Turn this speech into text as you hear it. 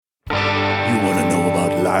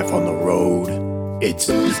life on the road. It's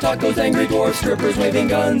booze, tacos, angry dwarfs, strippers waving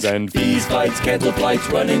guns, and fees, fights, canceled flights,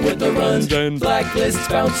 running with the runs, and blacklists,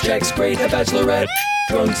 bounce checks, great a bachelorette,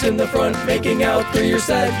 drunks in the front making out through your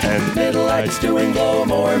set, and middle acts doing blow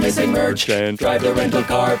more, missing merch, and drive the rental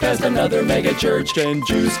car past another mega church, and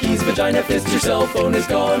juice keys, vagina fist, your cell phone is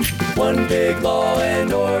gone. One big Law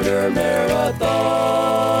and Order marathon.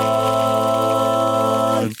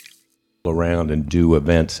 Around and do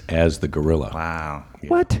events as the gorilla. Wow.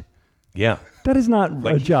 What? Yeah. That is not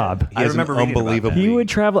a job. I remember unbelievable. He would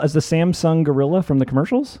travel as the Samsung gorilla from the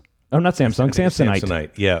commercials? Oh, not Samsung, Samsonite.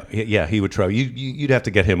 Samsonite. Yeah, he would travel. You'd have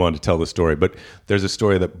to get him on to tell the story, but there's a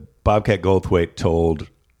story that Bobcat Goldthwait told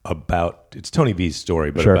about, it's Tony V's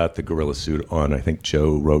story, but about the gorilla suit on, I think,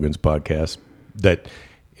 Joe Rogan's podcast. That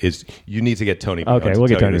is, you need to get Tony V on to tell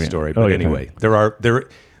you the story. But anyway,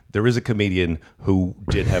 there is a comedian who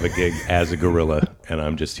did have a gig as a gorilla, and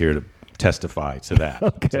I'm just here to testify to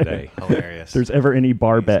that today. Hilarious. If there's ever any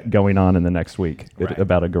bar bet going on in the next week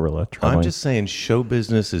about a gorilla traveling. I'm just saying show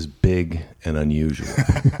business is big and unusual.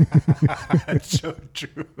 That's so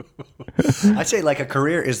true. I'd say like a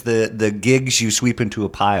career is the gigs you sweep into a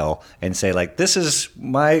pile and say like, this is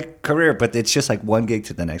my career, but it's just like one gig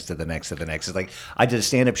to the next, to the next, to the next. It's like, I did a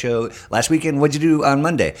stand-up show last weekend. What'd you do on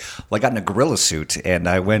Monday? Well, I got in a gorilla suit and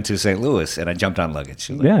I went to St. Louis and I jumped on Luggage.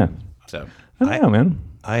 Yeah. So I don't know, man.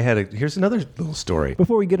 Here's another little story.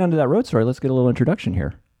 Before we get onto that road story, let's get a little introduction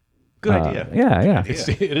here. Good idea. Yeah. It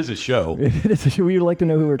is a show. It is a show. We'd like to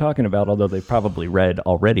know who we're talking about, although they've probably read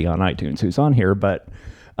already on iTunes who's on here. But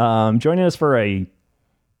joining us for a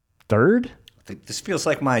third this feels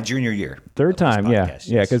like my junior year. Third time, podcast,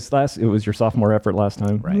 yeah, because it was your sophomore effort last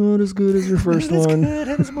time. Right. Not as good as your first one. Not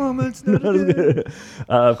as moments. Not as good.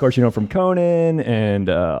 Of course, you know from Conan and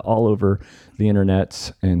all over the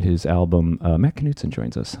internet and his album. Matt Knudsen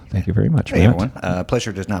joins us. Thank you very much. Hey, Matt. everyone.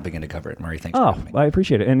 Pleasure does not begin to cover it. Murray, thanks for having me. I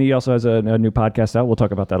appreciate it. And he also has a new podcast out. We'll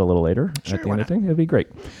talk about that a little later at the end of the thing. It'll be great.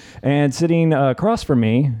 And sitting across from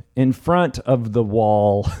me, in front of the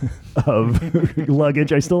wall of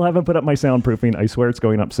Luggage, I still haven't put up my soundproofing. I swear it's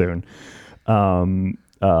going up soon.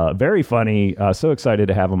 Very funny. So excited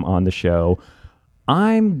to have him on the show.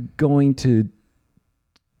 I'm going to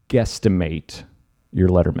guesstimate your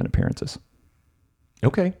Letterman appearances.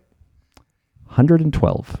 Okay.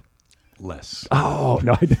 112. Less. Oh,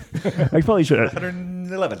 no. I probably should have.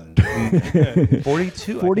 111.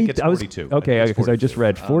 42? 40, I think it's 42. Okay, because I just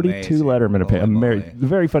read 42 Amazing. Letterman appearances.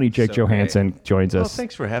 Very funny Jake So Johannsen joins Well, us.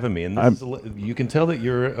 thanks for having me. And this is you can tell that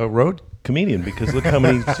you're a road comedian because look how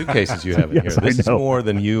many suitcases you have in Yes, here. This is I know. more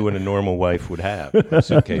than you and a normal wife would have,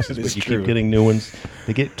 suitcases. But you true. keep getting new ones.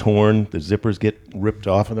 They get torn. The zippers get ripped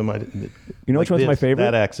off of them. You know which one's my favorite?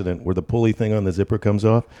 That accident where the pulley thing on the zipper comes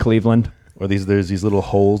off. Cleveland. Or there's these little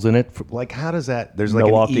holes in it. Like, how does that? There's like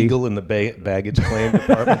Milwaukee. an eagle in the baggage claim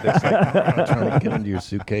department that's like trying to get into your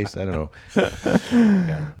suitcase. I don't know.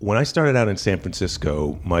 Yeah. When I started out in San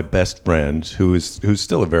Francisco, my best friend, who's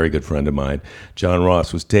still a very good friend of mine, John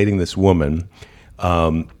Ross, was dating this woman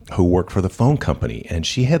who worked for the phone company, and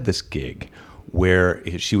she had this gig where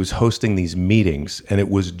she was hosting these meetings, and it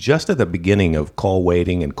was just at the beginning of call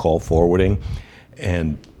waiting and call forwarding,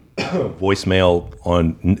 and voicemail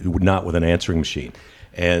on not with an answering machine,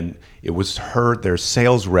 and it was their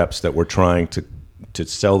sales reps that were trying to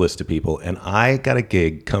sell this to people, and I got a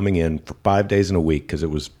gig coming in for 5 days in a week because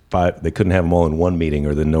it was they couldn't have them all in one meeting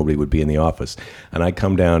or then nobody would be in the office, and I'd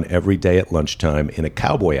come down every day at lunchtime in a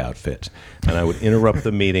cowboy outfit, and I would interrupt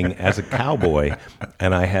the meeting as a cowboy,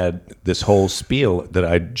 and I had this whole spiel that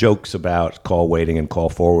I had jokes about call waiting and call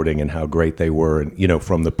forwarding and how great they were, and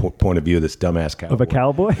from the point of view of this dumbass cowboy. Of a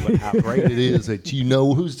cowboy? How great it is that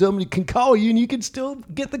who somebody can call you and you can still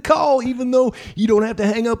get the call even though you don't have to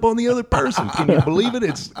hang up on the other person. Can you believe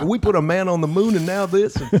it? We put a man on the moon and now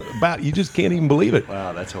this. You just can't even believe it.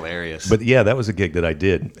 Wow, that's hilarious. But yeah, that was a gig that I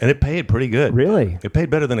did, and it paid pretty good. Really? It paid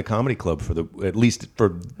better than a comedy club at least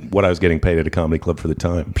for what I was getting paid at a comedy club for the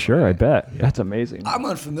time. Sure, I bet. That's amazing. I'm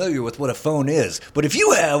unfamiliar with what a phone is, but if you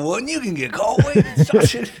have one, you can get call waiting.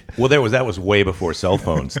 Well, that was way before cell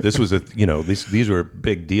phones. This was these were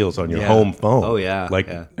big deals on your home phone. Oh yeah,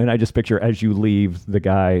 yeah. And I just picture as you leave,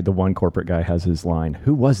 the one corporate guy has his line,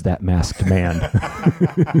 "Who was that masked man?"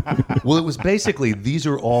 Well, it was basically, these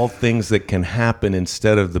are all things that can happen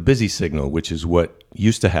instead of the busy signal, which is what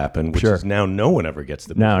used to happen, which is now no one ever gets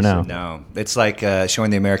the busy signal. No. It's like showing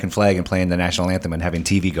the American flag and playing the national anthem and having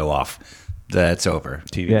TV go off. That's over.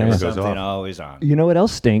 TV never goes Something off. always on. You know what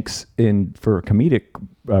else stinks for comedic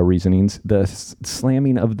reasonings? The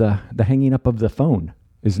slamming of the hanging up of the phone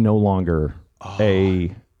is no longer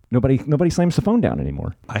a Nobody slams the phone down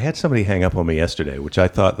anymore. I had somebody hang up on me yesterday, which I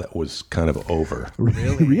thought that was kind of over.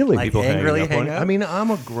 Really? Like People angrily hanging hang up up? I mean,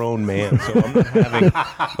 I'm a grown man, so I'm not having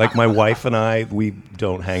like my wife and I. We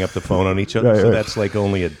don't hang up the phone on each other, Right, so right. that's like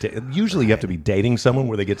only usually you have to be dating someone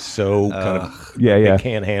where they get so kind of Yeah. they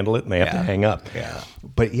can't handle it and they have to hang up. Yeah.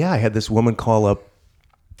 But yeah, I had this woman call up.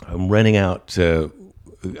 I'm renting out.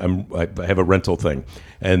 I have a rental thing,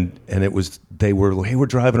 and it was we're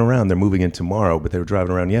driving around. They're moving in tomorrow, but they were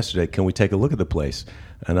driving around yesterday. Can we take a look at the place?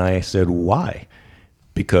 And I said, why?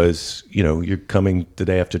 Because you're coming the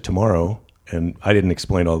day after tomorrow, and I didn't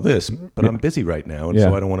explain all this, but I'm busy right now, and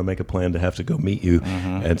so I don't want to make a plan to have to go meet you.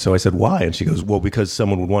 And so I said, why? And she goes, well, because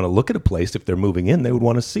someone would want to look at a place if they're moving in. They would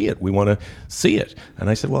want to see it. We want to see it. And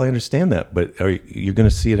I said, well, I understand that, but you're going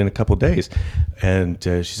to see it in a couple of days. And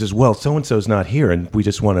she says, well, so-and-so's not here, and we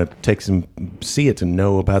just want to see it and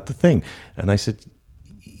know about the thing. And I said,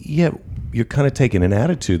 yeah, you're kind of taking an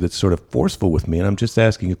attitude that's sort of forceful with me, and I'm just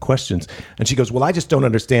asking you questions. And she goes, well, I just don't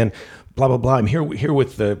understand, blah, blah, blah. I'm here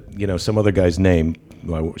with some other guy's name.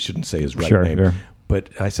 Well, I shouldn't say his right name. Sure. But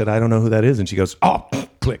I said, I don't know who that is. And she goes, oh,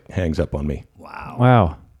 click, hangs up on me.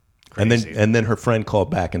 Wow. Crazy. And then her friend called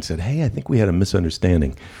back and said, hey, I think we had a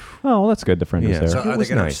misunderstanding. Oh, well, that's good. The friend was there. So are It they was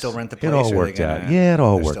going to nice. still rent the place? It all or are worked they out. gonna- Yeah, it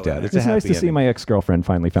all they're worked still out. in It's it? It's a nice to happy see ending. my ex-girlfriend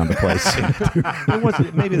finally found a place.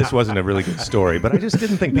 Maybe this wasn't a really good story, but I just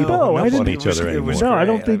didn't think people No, I hung up on didn't- each other it was anymore. No, I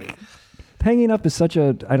don't great. think hanging up is such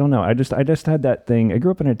a. I don't know. I just had that thing. I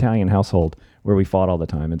grew up in an Italian household where we fought all the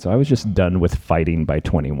time, and so I was just done with fighting by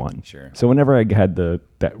 21. Sure. So whenever I had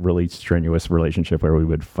that really strenuous relationship where we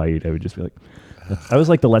would fight, I would just be like, I was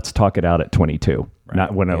like the let's talk it out at 22,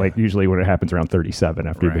 not when usually when it happens around 37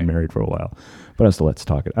 after you've been married for a while. But I was the let's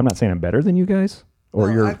talk it. I'm not saying I'm better than you guys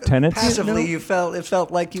or your tenants. Passively, it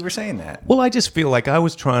felt like you were saying that. Well, I just feel like I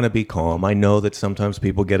was trying to be calm. I know that sometimes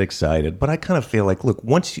people get excited, but I kind of feel like, look,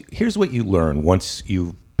 here's what you learn once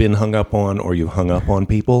you've been hung up on or you've hung up on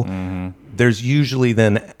people. There's usually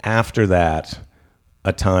then after that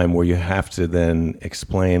a time where you have to then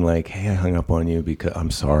explain like, hey, I hung up on you because I'm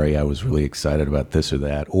sorry, I was really excited about this or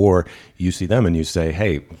that. Or you see them and you say,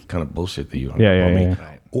 hey, kind of bullshit that you hung up on me.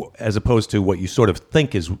 Yeah. Or, as opposed to what you sort of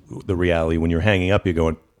think is the reality when you're hanging up, you're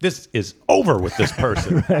going, this is over with this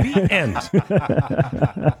person. The end.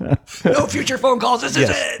 No future phone calls. This is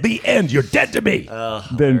Yes, it. the end. You're dead to me. Then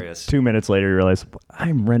Hilarious. 2 minutes later, you realize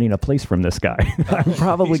I'm renting a place from this guy. I'm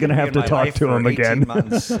probably going to have to talk to him again.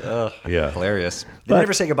 Yeah. Hilarious. They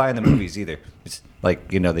never say goodbye in the movies either. It's like,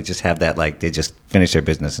 they just have that, like, they just finish their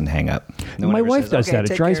business and hang up. No one My ever wife says, does "Okay, that. It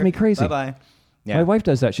take drives care. me crazy. Bye-bye. Yeah. My wife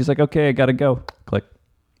does that. She's like, okay, I got to go. Click.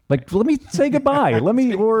 Like, let me say goodbye. Let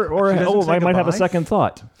me, or say I might have a goodbye? second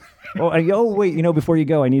thought. Wait, before you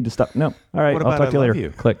go, I need to stop. No. All right, What I'll about talk to you I later. love you?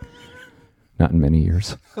 Click. Not in many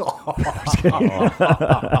years.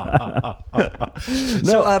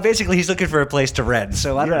 So basically, he's looking for a place to rent.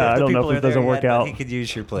 So I don't know if I the don't know people if are it doesn't there work yet, but out. he could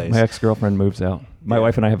use your place. My ex-girlfriend moves out. My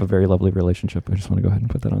wife and I have a very lovely relationship. I just want to go ahead and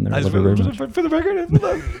put that on there. I love her very much. For the record,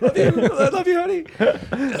 I love you, honey.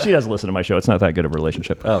 She doesn't listen to my show. It's not that good of a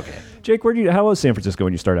relationship. Okay. Jake, how was San Francisco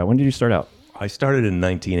when you started out? When did you start out? I started in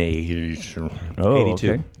 1982.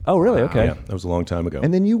 Okay. Oh, really? Okay. Yeah, that was a long time ago.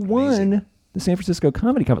 And then you won the San Francisco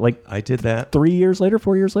Comedy Company, like I did that. 4 years later,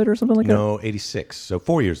 or something like that? No, 86. So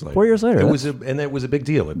 4 years later. 4 years later. It was a big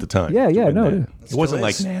deal at the time. Yeah, to yeah, win no, that. it It wasn't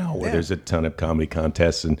like is. now where Yeah. there's a ton of comedy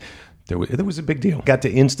contests and there was a big deal. I got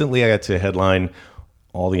to headline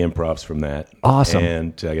all the improvs from that. Awesome.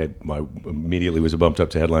 And I immediately was bumped up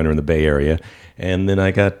to headliner in the Bay Area. And then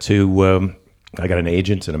I got an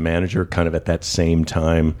agent and a manager kind of at that same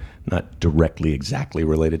time, not directly exactly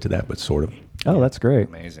related to that, but sort of. Oh, that's great.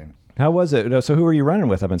 Amazing. How was it? So who were you running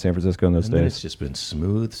with up in San Francisco in those And then days? it's just been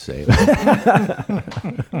smooth sailing.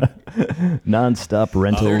 Non-stop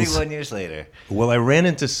rentals. 31 years later. Well, I ran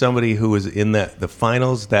into somebody who was in the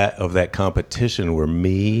finals of that competition were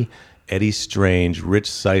me, Eddie Strange, Rich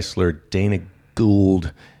Seisler, Dana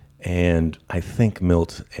Gould, and I think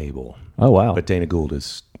Milt Abel. Oh, wow. But Dana Gould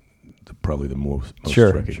is probably the most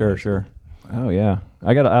Sure. recognizable. Oh, yeah.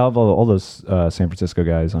 I have all those San Francisco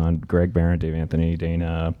guys on. Greg Barron, Dave Anthony,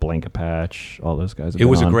 Dana, Blanca Patch, all those guys. It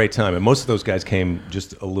was a great time, and most of those guys came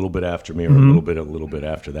just a little bit after me, or a little bit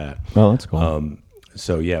after that. Oh, that's cool.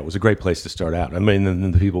 So yeah, it was a great place to start out. I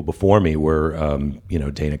mean, the people before me were,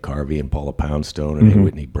 Dana Carvey and Paula Poundstone and A.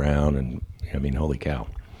 Whitney Brown, and I mean, holy cow!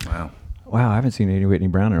 Wow. Wow, I haven't seen A. Whitney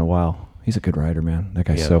Brown in a while. He's a good writer, man. That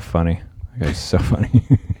guy's so funny.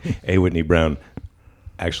 A. Whitney Brown,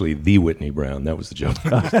 actually the Whitney Brown. That was the joke.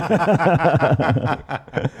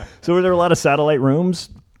 So were there a lot of satellite rooms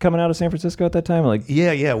coming out of San Francisco at that time? Like,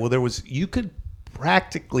 Yeah. Well, you could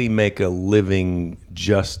practically make a living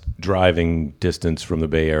just driving distance from the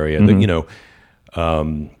Bay Area.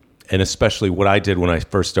 And especially what I did when I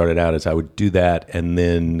first started out is I would do that and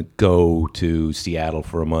then go to Seattle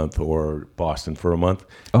for a month or Boston for a month.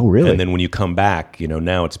 Oh, really? And then when you come back,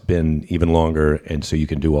 now it's been even longer, and so you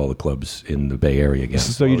can do all the clubs in the Bay Area again.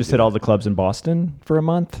 So you just hit all the clubs in Boston for a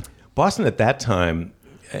month? Boston at that time,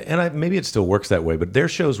 and maybe it still works that way, but their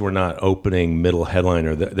shows were not opening middle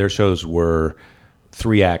headliner. Their shows were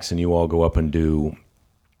 3 acts, and you all go up and do,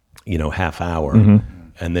 half hour. Mm-hmm.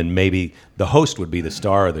 And then maybe the host would be the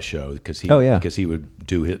star of the show because he would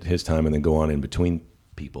do his time and then go on in between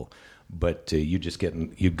people. But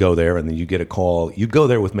you'd go there and then you get a call. You'd go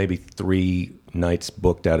there with maybe 3 nights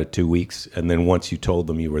booked out of 2 weeks, and then once you told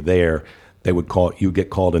them you were there, they would call. You'd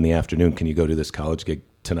get called in the afternoon. Can you go to this college gig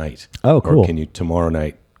tonight? Oh, cool. Or can you tomorrow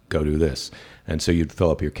night go do this? And so you'd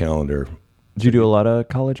fill up your calendar. Did you do a lot of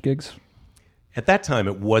college gigs? At that time,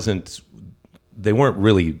 they weren't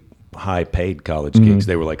really high-paid college gigs.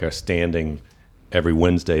 They were like a standing. Every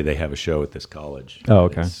Wednesday they have a show at this college. Oh,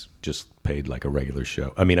 okay. It's just paid like a regular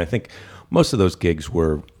show. I mean, I think most of those gigs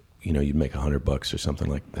were, you'd make $100 or something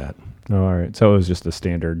like that. Oh, all right. So it was just a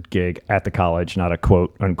standard gig at the college, not a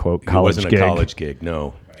quote unquote college gig. It wasn't a college gig.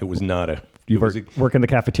 No, it was not a. You work in the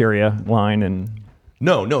cafeteria line and.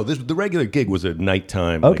 No. The regular gig was a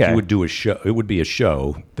nighttime. Okay. Like you would do a show. It would be a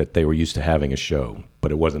show that they were used to having a show, but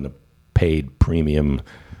it wasn't a paid premium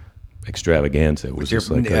extravaganza. It was just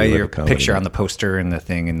like your picture on the poster and the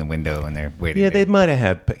thing in the window, and they're waiting. Yeah, they might have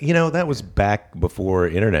had. That was back before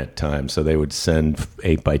internet time, so they would send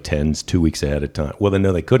 8x10s 2 weeks ahead of time. Well, then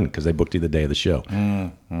no, they couldn't because they booked you the day of the show.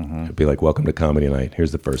 Mm-hmm. It'd be like, "Welcome to Comedy Night.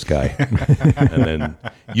 Here's the first guy," and then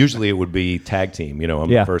usually it would be tag team. I'm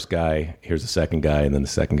the first guy. Here's the second guy, and then the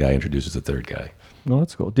second guy introduces the third guy. Well,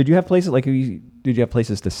 that's cool. Did you have places did you have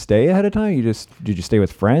places to stay ahead of time? Did you stay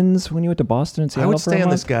with friends when you went to Boston and Seattle? I would stay on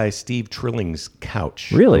this guy Steve Trilling's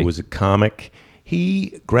couch. Really? Who was a comic.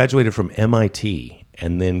 He graduated from MIT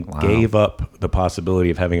and then gave up the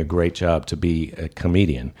possibility of having a great job to be a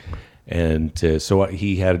comedian. And so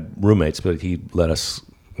he had roommates, but he let us,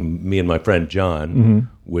 me and my friend John,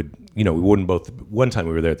 would. We wouldn't both. One time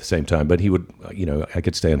we were there at the same time, but he would. I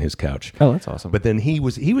could stay on his couch. Oh, that's awesome. But then he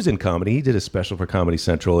was in comedy. He did a special for Comedy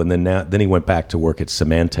Central, and then he went back to work at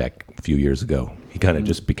Symantec a few years ago. He kind of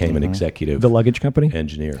just became an executive. The luggage company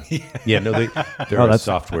engineer. They're that's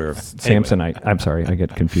software. Samsonite. Anyway. I'm sorry, I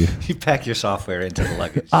get confused. You pack your software into the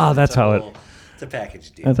luggage. That's how it's a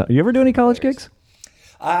package deal. You ever do any college gigs?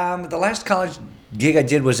 The last college gig I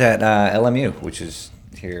did was at LMU, which is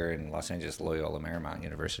here in Los Angeles, Loyola Marymount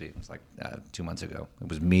University. It was like 2 months ago. It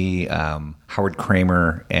was me, Howard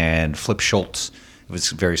Kramer, and Flip Schultz. It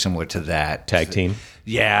was very similar to that. Tag team?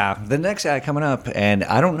 Yeah. The next guy coming up, and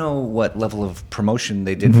I don't know what level of promotion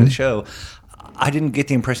they did for the show. I didn't get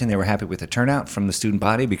the impression they were happy with the turnout from the student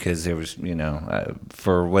body because there was,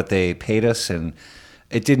 for what they paid us, and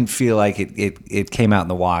it didn't feel like it came out in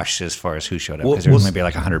the wash as far as who showed up because there was maybe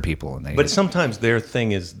like 100 people. But sometimes their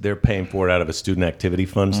thing is they're paying for it out of a student activity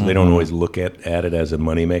fund, so they don't always look at it as a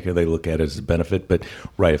moneymaker. They look at it as a benefit. But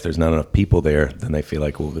if there's not enough people there, then they feel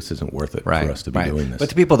like, well, this isn't worth it for us to be doing this. But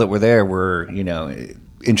the people that were there were,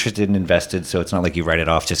 interested and invested, so it's not like you write it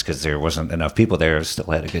off just because there wasn't enough people there.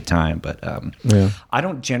 Still had a good time. But I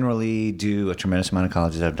don't generally do a tremendous amount of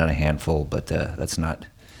colleges. I've done a handful, but that's not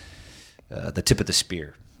the tip of the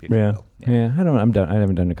spear. Yeah. I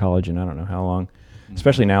haven't done to college in I don't know how long.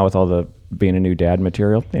 Especially now with all the being a new dad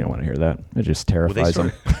material, they don't want to hear that. It just terrifies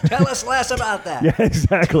them. Tell us less about that. Yeah,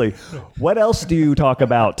 exactly. What else do you talk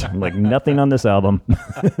about? I'm like, nothing on this album.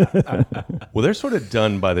 Well, they're sort of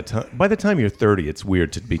done by the time you're 30. It's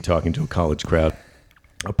weird to be talking to a college crowd.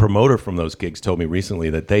 A promoter from those gigs told me recently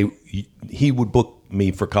that he would book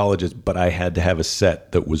me for colleges, but I had to have a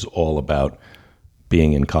set that was all about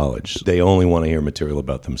being in college. They only want to hear material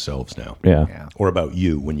about themselves now. Yeah. Or about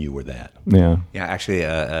you when you were that. Yeah. Yeah, actually,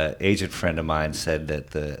 an agent friend of mine said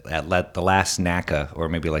that the last NACA, or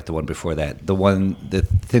maybe like the one before that, the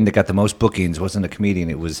thing that got the most bookings wasn't a comedian.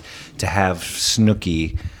 It was to have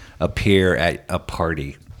Snooki appear at a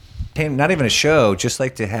party. Not even a show, just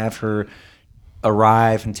like to have her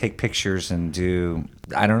arrive and take pictures and do,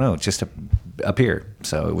 I don't know, just appear.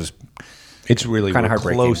 So it was... It's really kind of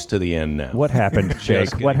close to the end now. What happened, Jake?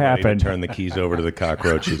 What happened? Turn the keys over to the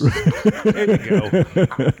cockroaches. There you go.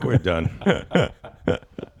 We're done.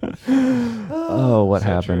 Oh, what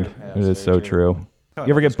happened? It is so true. You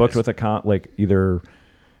ever get booked with either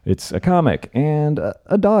it's a comic and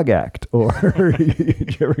a dog act, or you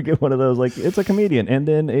ever get one of those it's a comedian and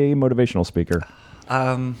then a motivational speaker?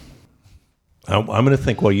 I'm going to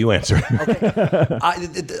think while you answer.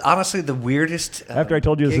 Honestly, the weirdest. After I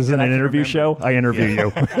told you this gig isn't that I an can interview remember- show, I interview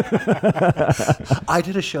you. I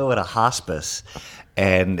did a show at a hospice,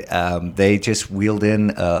 and they just wheeled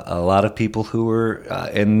in a lot of people who were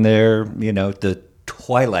in their, the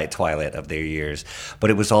twilight of their years. But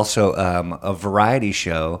it was also a variety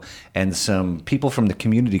show, and some people from the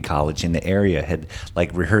community college in the area had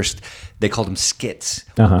like rehearsed. They called them skits.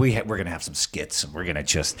 Uh-huh. We're going to have some skits, and we're going to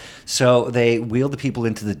just. So they wheeled the people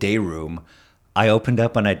into the day room. I opened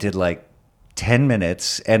up and I did like 10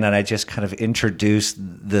 minutes, and then I just kind of introduced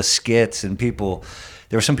the skits, and people.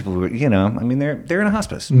 There were some people who were, they're in a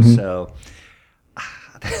hospice, so.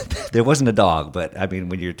 There wasn't a dog, but I mean,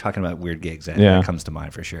 when you're talking about weird gigs, that comes to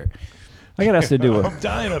mind for sure. I got asked to do I'm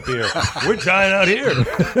dying up here. We're dying out here.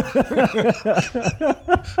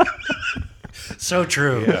 So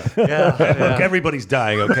true. Yeah. Look, everybody's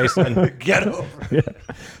dying, okay, son? Get over it.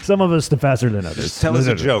 Some of us the faster than others. Just tell us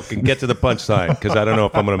a joke and get to the punchline, because I don't know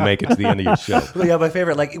if I'm going to make it to the end of your show. Well, yeah, my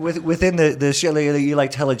favorite, like within the show, you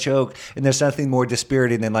like tell a joke, and there's nothing more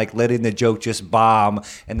dispiriting than like letting the joke just bomb,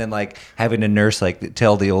 and then like having a nurse like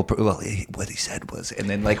tell the old, what he said was, and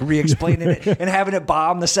then like re-explaining it and having it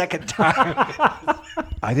bomb the second time.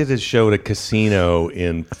 I did a show at a casino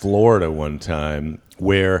in Florida one time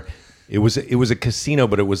where it was a casino,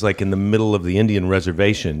 but it was like in the middle of the Indian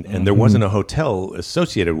reservation, and there wasn't a hotel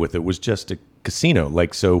associated with it. It was just a casino.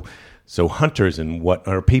 Like so hunters and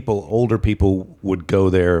older people would go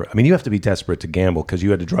there. I mean, you have to be desperate to gamble because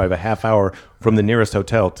you had to drive a half hour from the nearest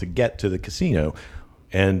hotel to get to the casino.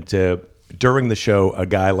 And during the show, a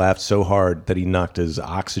guy laughed so hard that he knocked his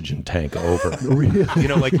oxygen tank over. Really?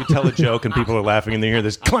 Like you tell a joke and people are laughing and they hear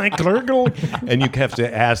this clank, clank, and you have to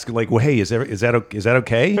ask, like, well, hey, is that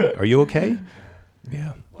okay? Are you okay?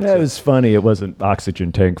 Yeah. That was funny. It wasn't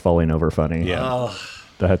oxygen tank falling over funny. Yeah. Oh,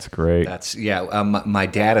 That's great. My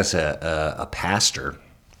dad is a pastor.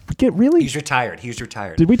 Really? He's retired.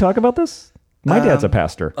 Did we talk about this? My dad's a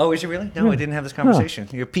pastor. Oh, is he really? No, I didn't have this conversation.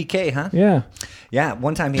 You're PK, huh? Yeah. Yeah.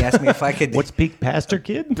 One time he asked me if I could. What's peak pastor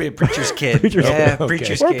kid? Preacher's kid. Preacher's yeah, kid.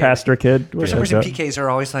 preacher's Or kid. pastor kid. For some reason, PKs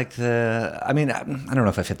are always like I don't know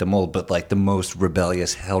if I fit the mold, but like the most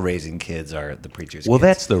rebellious, hell-raising kids are the preacher's Well, kids.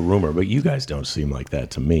 that's the rumor, but you guys don't seem like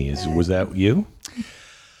that to me. Was that you?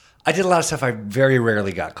 I did a lot of stuff I very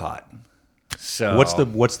rarely got caught. So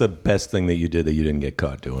What's the best thing that you did that you didn't get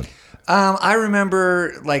caught doing? I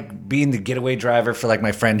remember like being the getaway driver for like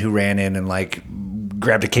my friend who ran in and like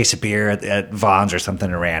grabbed a case of beer at Vaughn's or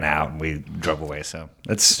something and ran out, and we drove away. So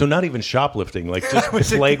that's So not even shoplifting, like just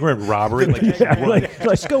flagrant robbery. Like,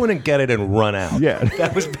 just go in and get it and run out. Yeah.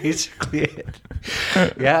 that was basically it.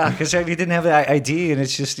 Yeah, because you didn't have the ID, and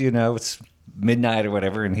it's just it's midnight or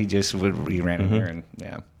whatever, and he ran in here, and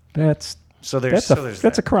yeah. That's there's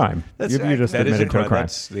that's a crime. That's you just That is admitted to a crime.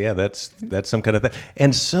 That's some kind of thing.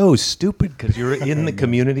 And so stupid because you're in the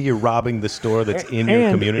community, you're robbing the store that's in your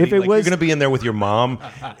And community. if it Like, was- you're going to be in there with your mom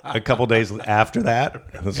a couple days after that.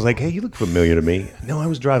 And it's like, hey, you look familiar to me. No, I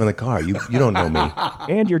was driving the car. You don't know me.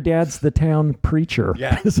 And your dad's the town preacher.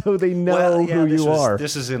 Yeah. So they know who you are.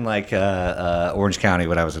 This is in like Orange County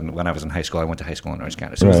when I was in high school. I went to high school in Orange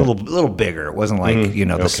County, so it was a little bigger. It wasn't like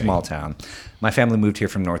the Okay. small town. My family moved here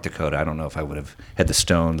from North Dakota. I don't know if I would have had the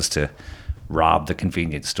stones to rob the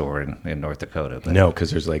convenience store in North Dakota. But No,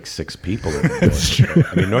 because there's like 6 people.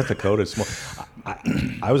 I mean, North Dakota is small.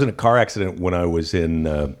 I was in a car accident when I was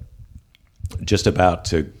in just about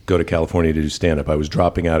to go to California to do stand-up. I was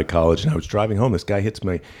dropping out of college, and I was driving home. This guy hits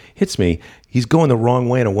me. He's going the wrong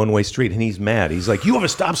way in a one-way street, and he's mad. He's like, you have a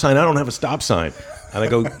stop sign. I don't have a stop sign. And I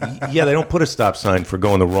go, yeah, they don't put a stop sign for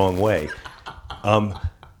going the wrong way.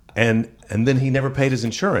 And then he never paid his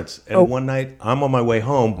insurance. And one night, I'm on my way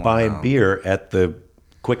home buying beer at the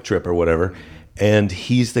Quick Trip or whatever, and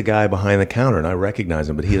he's the guy behind the counter, and I recognize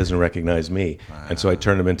him, but he doesn't recognize me. Wow. And so I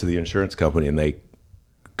turned him into the insurance company, and they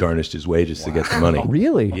garnished his wages to get the money.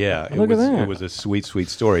 Really? Yeah. Look at that. It was a sweet, sweet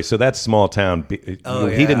story. So that's small town. He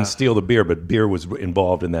didn't steal the beer, but beer was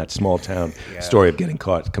involved in that small town story of getting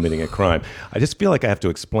caught committing a crime. I just feel like I have to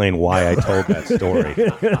explain why I told that story.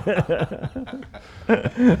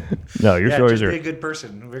 No, your stories just are. be a good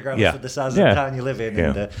person, regardless of the size of the Yeah. town you live in,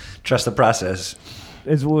 Yeah. and trust the process.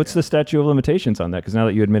 What's the statute of limitations on that? Because now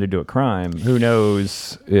that you admitted to a crime, who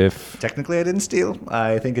knows if. Technically, I didn't steal.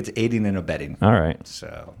 I think it's aiding and abetting. All right.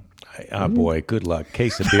 So. Oh, boy, good luck.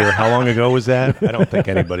 Case of beer. How long ago was that? I don't think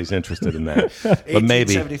anybody's interested in that. But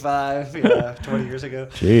maybe. 1875, 20 years ago.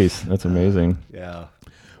 Jeez, that's amazing. Yeah.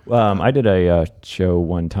 I did a show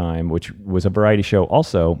one time, which was a variety show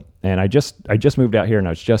also, and I just moved out here, and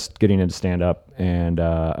I was just getting into stand up, and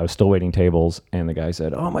I was still waiting tables, and the guy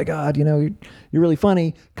said, "Oh my God, you're really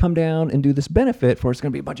funny. Come down and do this benefit for it's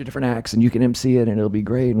going to be a bunch of different acts, and you can MC it, and it'll be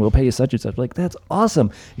great, and we'll pay you such and such." Like, that's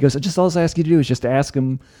awesome. He goes, "Just all I ask you to do is just to ask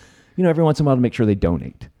them, every once in a while to make sure they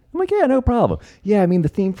donate." I'm like, "Yeah, no problem. Yeah, I mean, the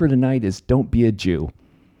theme for tonight is don't be a Jew."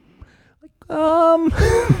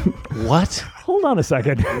 What? Hold on a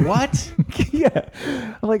second. What? Yeah.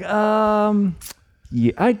 I'm like,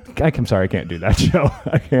 yeah, I'm sorry, I can't do that show.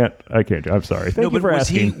 I can't do. I'm sorry. Thank you for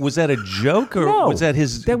asking. Was that a joke or No, was that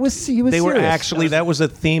his? He was serious. That was a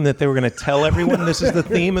theme that they were going to tell everyone. This is the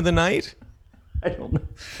theme of the night. I don't know.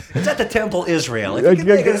 It's at the Temple Israel. If you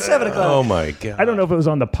can make it at 7 o'clock. Oh my God! I don't know if it was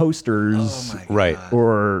on the posters, right,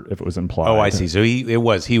 or if it was implied. Oh, I see. So he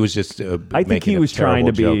was just. I think he was trying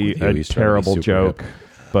to be a terrible joke,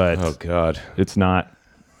 but oh God, it's not.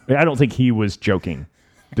 I don't think he was joking.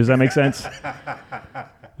 Does that make sense? I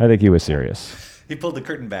think he was serious. He pulled the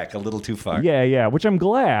curtain back a little too far. Yeah, which I'm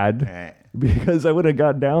glad, because I would have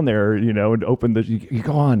got down there, and opened the. You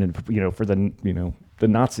go on and for the the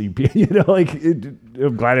Nazi,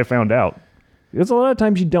 I'm glad I found out. Because a lot of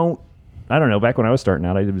times you don't. I don't know. Back when I was starting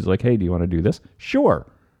out, I was like, "Hey, do you want to do this? Sure,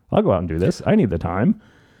 I'll go out and do this. I need the time."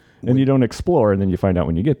 And you don't explore, and then you find out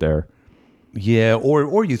when you get there. Yeah,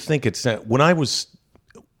 or you think it's when I was.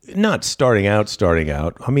 Not starting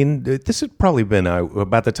out. I mean, this had probably been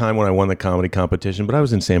about the time when I won the comedy competition, but I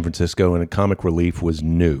was in San Francisco and Comic Relief was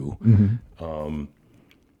new. Mm-hmm.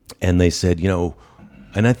 And they said,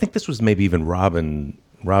 and I think this was maybe even Robin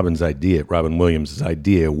Williams'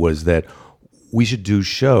 idea, was that we should do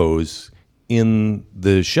shows in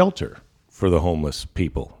the shelter for the homeless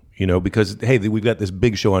people. Because, hey, we've got this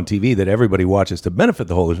big show on TV that everybody watches to benefit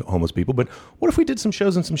the homeless people, but what if we did some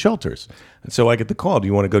shows in some shelters? And so I get the call, do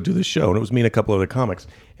you want to go do this show? And it was me and a couple other comics,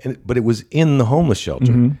 but it was in the homeless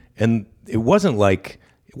shelter. Mm-hmm. And it wasn't like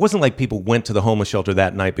people went to the homeless shelter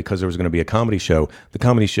that night because there was going to be a comedy show. The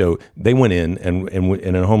comedy show, they went in, and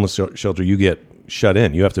in a homeless shelter, you get shut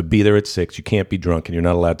in. You have to be there at 6. You can't be drunk, and you're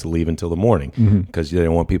not allowed to leave until the morning because they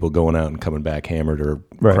don't want people going out and coming back hammered or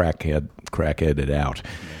crackheaded out.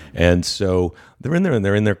 And so they're in there, and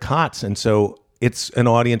they're in their cots. And so it's an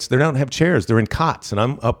audience. They don't have chairs. They're in cots. And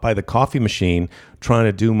I'm up by the coffee machine trying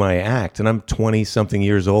to do my act. And I'm 20-something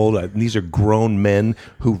years old. These are grown men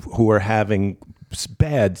who are having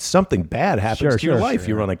something bad happens to your life.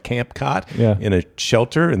 You're on a camp cot in a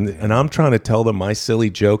shelter, and I'm trying to tell them my silly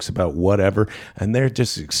jokes about whatever. And they're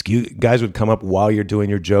just, guys would come up while you're doing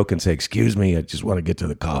your joke and say, "Excuse me, I just want to get to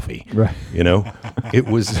the coffee." Right. It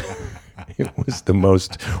was... It was the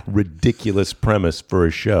most ridiculous premise for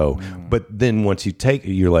a show. But then once you take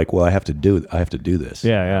it, you're like, well, I have to do this.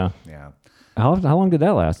 Yeah. How long did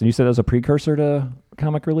that last? And you said it was a precursor to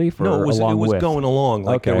Comic Relief? Or no, it was going along.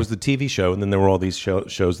 Like okay. There was the TV show, and then there were all these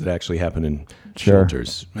shows that actually happened in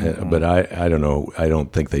shelters. But I don't know. I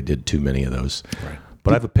don't think they did too many of those. Right.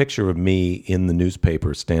 But I have a picture of me in the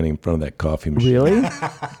newspaper standing in front of that coffee machine. Really?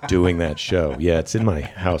 Doing that show. Yeah, it's in my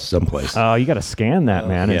house someplace. Oh, you got to scan that,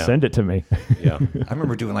 man, and send it to me. Yeah. I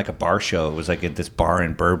remember doing like a bar show. It was like at this bar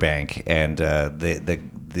in Burbank, and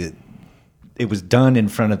it was done in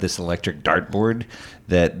front of this electric dartboard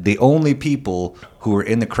that the only people who were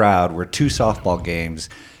in the crowd were 2 softball games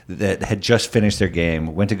that had just finished their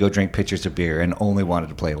game, went to go drink pitchers of beer, and only wanted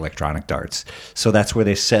to play electronic darts. So that's where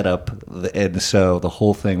they set up, and so the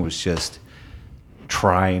whole thing was just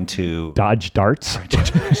trying to... Dodge darts? Trying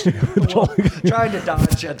to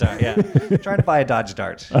dodge a dart, yeah. Trying to buy a Dodge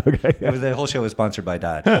Dart. Okay. The whole show was sponsored by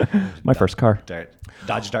Dodge. My first car.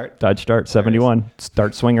 Dodge Dart? Dodge Dart, 71.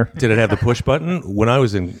 Dart swinger. Did it have the push button? When I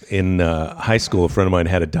was in high school, a friend of mine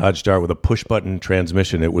had a Dodge Dart with a push button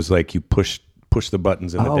transmission. It was like you push the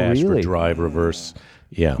buttons in the dash for drive, reverse.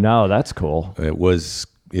 Yeah. No, that's cool. It was.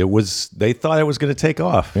 They thought it was going to take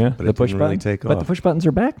off. Yeah, but it didn't really take off. But the push buttons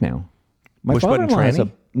are back now. My push button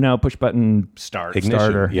father-in-law has push button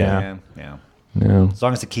starter. Yeah. No. As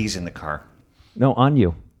long as the key's in the car. No, on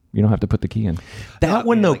you. You don't have to put the key in. That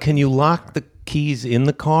one though, can you lock the keys in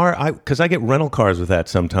the car? Because I get rental cars with that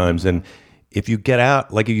sometimes, and if you get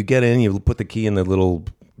out, like if you get in, you put the key in the little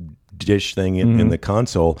dish thing in the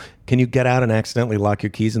console. Can you get out and accidentally lock your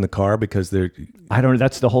keys in the car because they're... I don't know.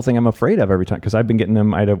 That's the whole thing I'm afraid of every time, because I've been getting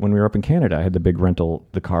them. When we were up in Canada, I had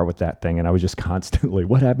the car with that thing, and I was just constantly,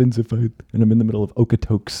 what happens if I'm in the middle of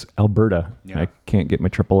Okotoks, Alberta? I can't get my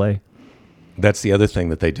AAA. That's the other thing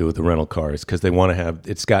that they do with the rental cars, because they want to have...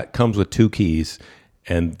 comes with 2 keys,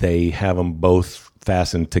 and they have them both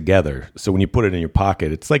fastened together. So when you put it in your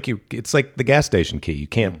pocket, it's like the gas station key. You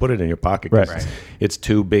can't put it in your pocket 'cause it's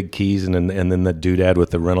two big keys and then the doodad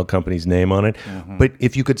with the rental company's name on it. But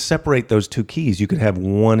if you could separate those two keys, you could have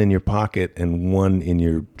one in your pocket and one in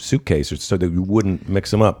your suitcase, so that you wouldn't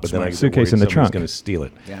mix them up. But then I suitcase in the trunk. Going to steal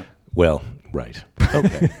it. Yeah. Well, right.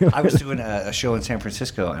 Okay. I was doing a show in San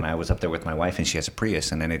Francisco, and I was up there with my wife, and she has a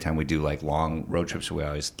Prius. And anytime we do like long road trips, we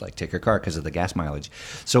always like take her car because of the gas mileage.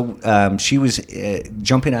 So she was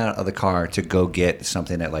jumping out of the car to go get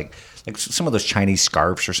something at like some of those Chinese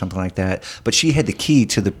scarves or something like that. But she had the key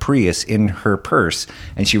to the Prius in her purse,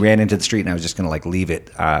 and she ran into the street, and I was just going to like leave it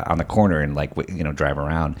on the corner and like drive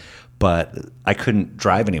around. But I couldn't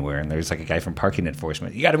drive anywhere, and there's like a guy from parking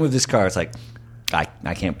enforcement. You got to move this car. It's like, I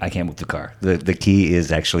can't move the car. The key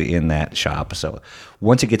is actually in that shop. So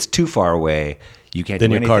once it gets too far away, you can't. Then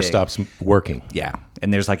do your car anything. stops working. Yeah,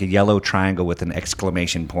 and there's like a yellow triangle with an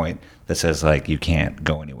exclamation point that says like you can't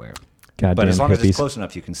go anywhere. But as long as it's close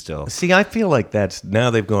enough, you can still. See, I feel like now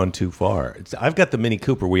they've gone too far. I've got the Mini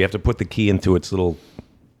Cooper where you have to put the key into its little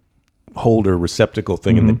holder receptacle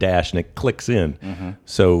thing in the dash, and it clicks in.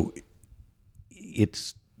 So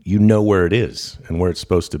it's where it is and where it's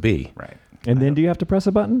supposed to be. Right. And then do you have to press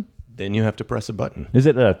a button? Then you have to press a button. Is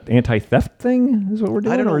it an anti-theft thing? Is what we're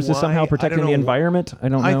doing, I don't know or is this why. somehow I protecting don't the know. environment? I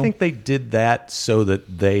don't know. I think they did that so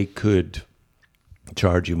that they could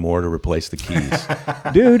charge you more to replace the keys.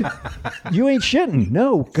 Dude, you ain't shitting.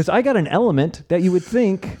 No, because I got an Element that you would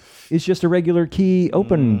think is just a regular key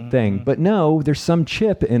open thing. But no, there's some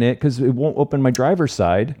chip in it because it won't open my driver's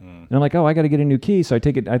side. And I'm like, oh, I got to get a new key. So I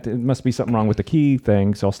take it. It must be something wrong with the key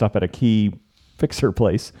thing. So I'll stop at a key fixer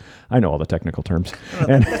place. I know all the technical terms.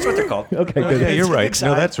 And That's what they're called. okay, good. Yeah, you're right.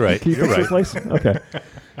 No, that's right. Key You're fixer right. place? Okay.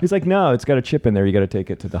 He's like, no, it's got a chip in there. You got to take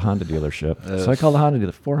it to the Honda dealership. So I call the Honda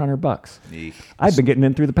dealer, $400. Eek. I've been getting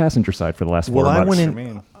in through the passenger side for the last 4 months.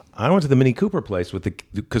 I went to the Mini Cooper place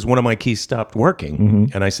because one of my keys stopped working,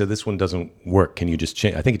 and I said, "This one doesn't work. Can you just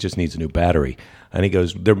change? I think it just needs a new battery." And he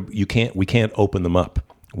goes, "We can't open them up.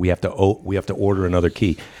 We have to order another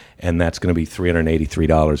key, and that's going to be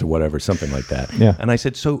 $383 or whatever, something like that." Yeah. And I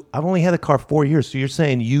said, "So I've only had the car 4 years. So you're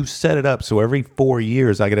saying you set it up so every 4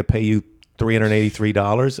 years I got to pay you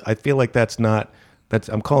 $383? I feel like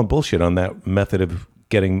I'm calling bullshit on that method of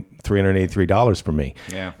getting $383 from me."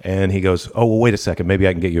 Yeah. And he goes, "Oh, well, wait a second. Maybe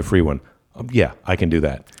I can get you a free one." Yeah, I can do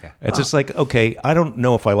that. Yeah. It's just like, okay, I don't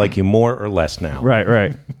know if I like you more or less now.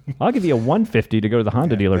 Right. I'll give you a $150 to go to the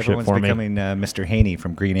Honda dealership Everyone's for me. becoming Mr. Haney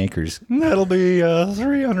from Green Acres. That'll be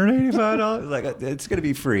 $385. Like it's going to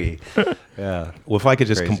be free. Yeah. Well, if I could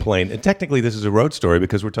just Crazy. complain. And technically, this is a road story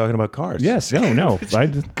because we're talking about cars. Yes. No.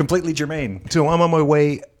 Completely germane. So I'm on my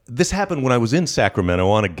way. This happened when I was in Sacramento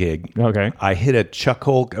on a gig. Okay. I hit a Chuck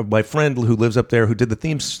Hole, my friend who lives up there, who did the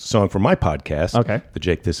theme song for my podcast. Okay. The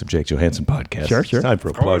Jake This of Jake Johannsen podcast. Sure. It's time for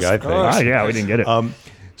a plug, I think. Oh, yeah, we didn't get it.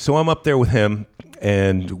 So I'm up there with him,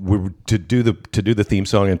 and we're to do the theme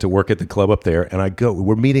song and to work at the club up there. And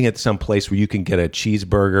we're meeting at some place where you can get a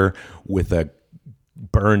cheeseburger with a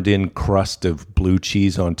burned-in crust of blue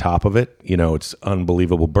cheese on top of it. It's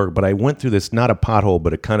unbelievable burger. But I went through this, not a pothole,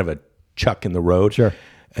 but a kind of a chuck in the road. Sure.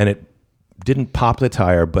 And it didn't pop the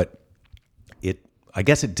tire, but I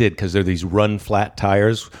guess it did because they're these run flat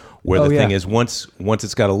tires where the thing is once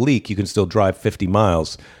it's got a leak, you can still drive 50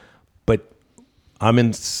 miles. But I'm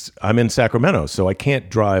in Sacramento, so I can't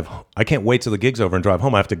wait till the gig's over and drive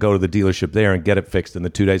home. I have to go to the dealership there and get it fixed in the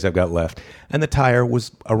 2 days I've got left. And the tire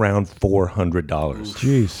was around $400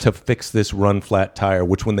 Jeez. to fix this run flat tire,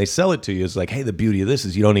 which when they sell it to you is like, hey, the beauty of this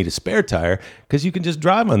is you don't need a spare tire because you can just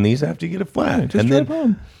drive on these after you get it flat. Just drive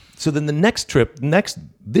home. So then the next trip,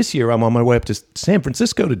 this year, I'm on my way up to San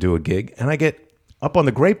Francisco to do a gig, and I get up on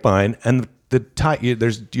the Grapevine, and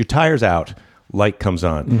there's your tire's out, light comes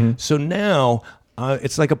on. So now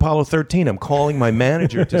it's like Apollo 13. I'm calling my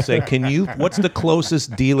manager to say, what's the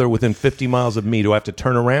closest dealer within 50 miles of me? Do I have to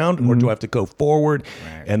turn around or do I have to go forward?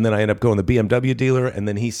 Right. And then I end up going to the BMW dealer, and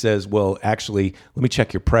then he says, well, actually, let me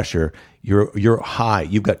check your pressure. You're high.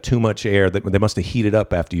 You've got too much air. They must have heated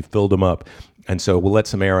up after you filled them up. And so we'll let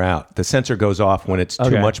some air out. The sensor goes off when it's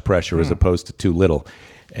too much pressure as opposed to too little.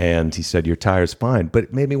 And he said, your tire's fine. But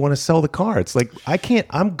it made me want to sell the car. It's like,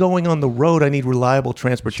 I'm going on the road. I need reliable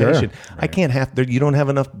transportation. Sure. I can't you don't have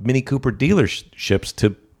enough Mini Cooper dealerships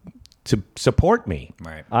to support me.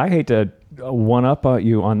 Right. I hate to one-up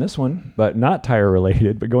you on this one, but not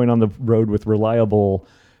tire-related, but going on the road with reliable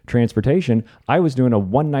transportation. I was doing a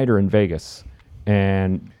one-nighter in Vegas,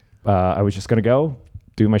 and I was just going to go,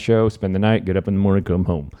 do my show, spend the night, get up in the morning, come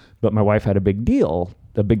home. But my wife had a big deal.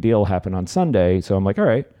 The big deal happened on Sunday, so I'm like, all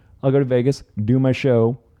right, I'll go to Vegas, do my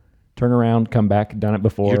show, turn around, come back. Done it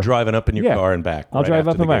before. You're driving up in your car and back. I'll drive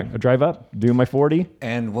up and back. I drive up, do my 40.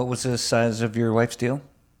 And what was the size of your wife's deal?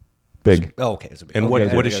 Big. Oh, okay. It's a big. And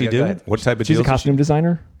okay, what does she do? What type of She's deal? a costume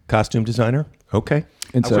designer. Costume designer. Okay.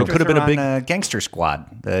 And so I it worked could have with been her a on big. Gangster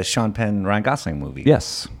Squad, the Sean Penn, Ryan Gosling movie.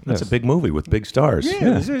 Yes. That's a big movie with big stars.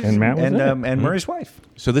 Yeah. And Matt was in it. and Murray's wife.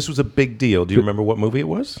 So this was a big deal. Do you remember what movie it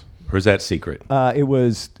was, or is that secret? It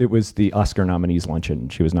was the Oscar nominees luncheon.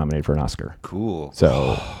 She was nominated for an Oscar. Cool.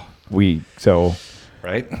 So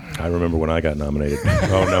Right? I remember when I got nominated.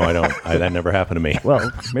 Oh no, I don't. That never happened to me.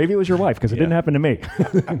 well, maybe it was your wife because it didn't happen to me.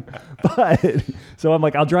 But so I'm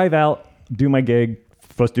like, I'll drive out, do my gig.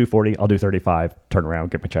 Supposed to do 40, I'll do 35. Turn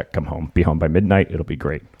around, get my check, come home. Be home by midnight. It'll be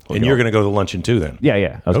great. And you're going to go to luncheon too, then?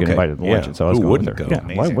 Yeah. I was getting invited to the luncheon, so I was Who going wouldn't with her. go?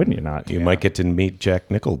 Yeah, why wouldn't you not? You might get to meet Jack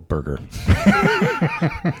Nickelberger.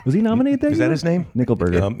 Was he nominated there? Is that his name?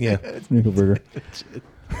 Nickelberger. Yeah. Nickelberger.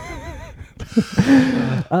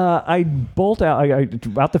 I bolt out. I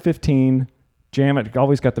out the 15, jam it.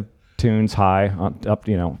 Always got the tunes high up.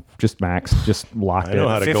 Just max. Just locked it. I know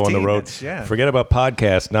how to go on the 15, road. yeah. Forget about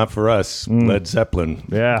podcasts. Not for us. Led Zeppelin.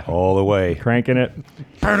 Yeah. All the way. Cranking it.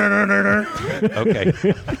 Okay.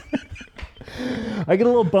 I get a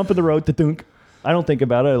little bump in the road. Thunk. I don't think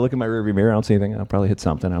about it. I look in my rearview mirror. I don't see anything. I'll probably hit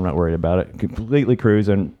something. I'm not worried about it. Completely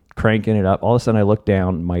cruising, cranking it up. All of a sudden, I look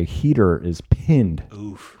down. My heater is pinned.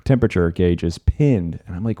 Oof. Temperature gauge is pinned,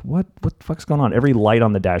 and I'm like, "What? What the fuck's going on?" Every light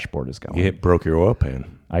on the dashboard is going. You broke your oil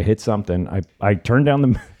pan. I hit something. I turned down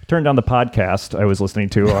the podcast I was listening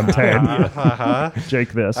to on 10.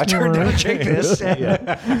 Jake this. I turned down Jake this.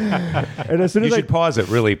 And as soon You as should pause it,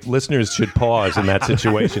 really. Listeners should pause in that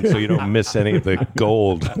situation so you don't miss any of the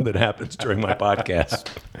gold that happens during my podcast.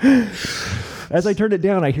 as I turned it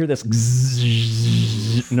down, I hear this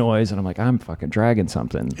noise, and I'm like, I'm fucking dragging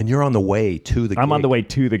something. And you're on the way to the gig. I'm on the way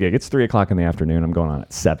to the gig. It's 3:00 in the afternoon. I'm going on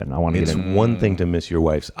at 7. I want to It's get in. one thing to miss your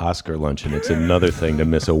wife's Oscar luncheon. It's another thing to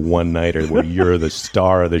miss a one-nighter where you're the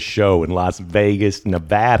star of the show in Las Vegas,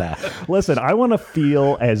 Nevada. Listen, I want to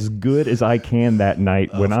feel as good as I can that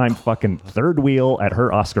night when I'm fucking third wheel at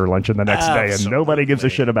her Oscar luncheon the next day, and nobody gives a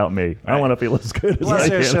shit about me. I want to feel as good as Plus, I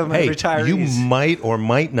there's can. some Hey, retirees. you might or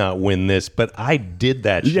might not win this, but I did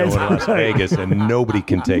that show Yes, in Las right. Vegas, and nobody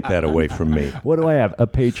can take that away from me. What do I have? A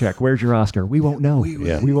paycheck. Where's your Oscar? We won't know.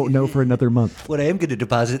 We won't know for another month. What I am going to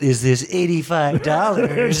deposit is this $85.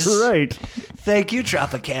 That's right. Thank you,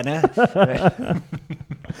 Tropicana.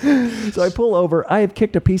 So I pull over. I have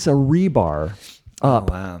kicked a piece of rebar up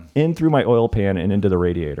wow. in through my oil pan and into the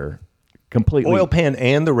radiator. Completely. Oil pan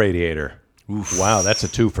and the radiator. Oof. Wow, that's a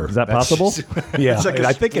twofer. Is that possible? Yeah, It's like a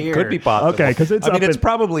I think it spear. could be possible. Okay, 'cause it's I mean, up it's in-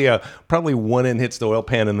 probably one end hits the oil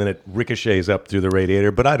pan and then it ricochets up through the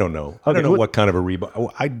radiator. But I don't know. I don't know what kind of a rebar.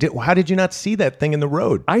 Oh, how did you not see that thing in the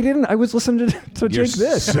road? I didn't. I was listening to You're Jake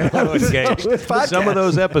this. so engaged. Some of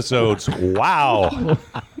those episodes. Wow.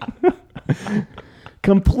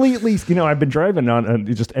 Completely, I've been driving on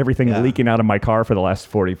just everything leaking out of my car for the last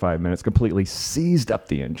 45 minutes. Completely seized up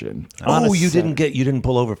the engine. Oh, you didn't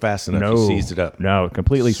pull over fast enough. No, You seized it up. No,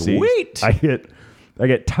 completely Sweet. seized. I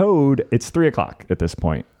get towed. It's 3:00 at this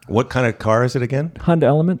point. What kind of car is it again? Honda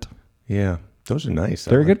Element. Yeah, those are nice.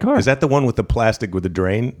 They're a good car. Is that the one with the plastic with the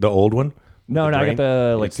drain? The old one? No, The I drain? got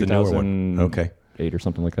the It's the newer 2008 one. Okay. or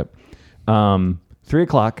something like that.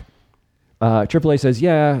 3:00. AAA says,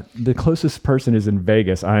 yeah, the closest person is in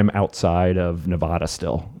Vegas. I'm outside of Nevada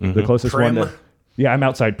still. The closest Prem? one. I'm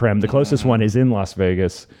outside Prem. The closest one is in Las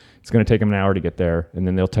Vegas. It's going to take them an hour to get there, and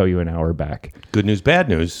then they'll tell you an hour back. Good news, bad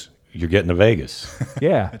news. You're getting to Vegas.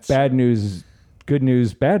 Yeah, bad news, good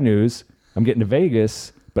news, bad news. I'm getting to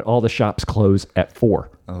Vegas, but all the shops close at 4.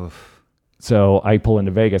 So I pull into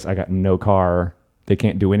Vegas. I got no car. They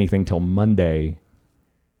can't do anything till Monday.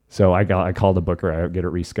 So I called the booker. I get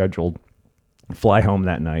it rescheduled. Fly home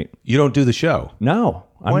that night. You don't do the show. No,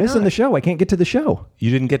 I'm Why missing not? the show. I can't get to the show. You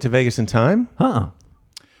didn't get to Vegas in time? Huh?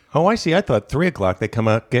 Oh, I see. I thought 3:00. They come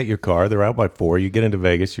out, get your car. They're out by 4. You get into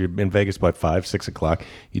Vegas. You're in Vegas by 5, 6:00.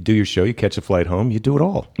 You do your show. You catch a flight home. You do it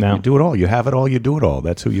all. No. You do it all. You have it all. You do it all.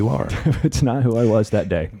 That's who you are. It's not who I was that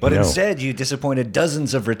day. But No. instead, you disdisappointed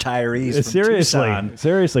dozens of retirees from Tucson.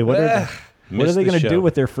 Seriously, what are Missed they the going to show. do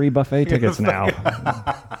with their free buffet tickets now?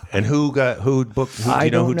 And who booked? Do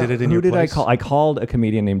you know who did it in who your did place? I call? I called a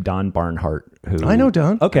comedian named Don Barnhart. Who I know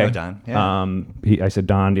Don. Okay, I know Don, yeah. I said,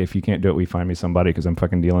 Don, if you can't do it, we find me somebody because I'm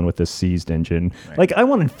fucking dealing with this seized engine. Like, I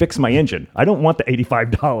want to fix my engine. I don't want the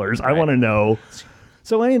 $85. I want to know.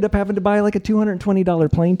 So I ended up having to buy like a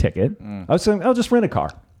 $220 plane ticket. I was saying, I'll just rent a car.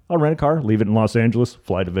 I'll rent a car, leave it in Los Angeles,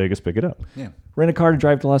 fly to Vegas, pick it up. Yeah. Rent a car to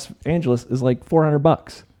drive to Los Angeles is like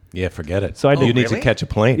 $400. Yeah, forget it. So I did- you need really? to catch a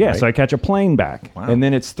plane. Yeah, right? so I catch a plane back, and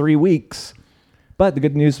then it's 3 weeks. But the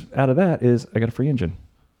good news out of that is I got a free engine.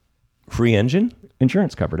 Free engine?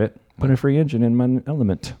 Insurance covered it. Put a free engine in my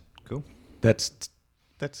Element. Cool.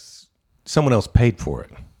 That's someone else paid for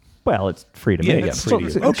it. Well, it's free to me. It's free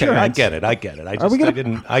to you. Okay, I get it. I just we gonna- I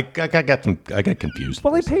didn't. I got confused.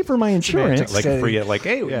 Well, I pay for my insurance. Like free, like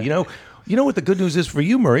hey, you know what the good news is for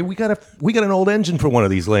you, Murray? We got an old engine for one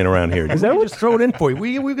of these laying around here. Is that we what- just throw it in for you?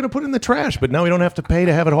 We're going to put it in the trash, but now we don't have to pay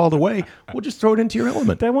to have it hauled away. We'll just throw it into your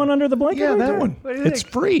Element. That one under the blanket? Yeah, right that there? one. What do you It's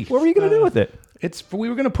think? free. What were you going to do with it? We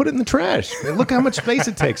were going to put it in the trash. Look how much space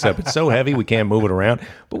it takes up. It's so heavy we can't move it around.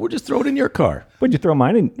 But we'll just throw it in your car. Would you throw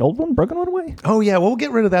mine in old one, broken one away? Oh yeah, well we'll get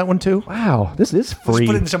rid of that one too. Wow, this is Just free.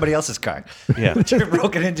 put it in somebody else's car. Yeah. You're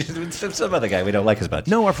broken into some other guy we don't like as much.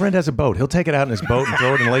 No, our friend has a boat. He'll take it out in his boat and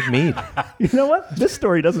throw it in Lake Mead. You know what? This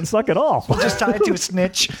story doesn't suck at all. Just tie it to a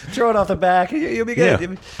snitch, throw it off the back, you'll be good.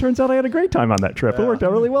 Yeah. Turns out I had a great time on that trip. It worked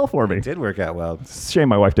out really well for me. It did work out well. Shame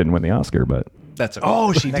my wife didn't win the Oscar, but That's okay.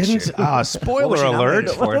 Oh, she Next didn't. year. Ah, spoiler What was she alert.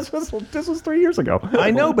 nominated for? this was 3 years ago. I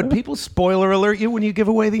know, but people spoiler alert you when you give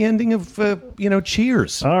away the ending of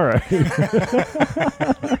Cheers. All right.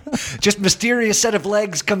 Just mysterious set of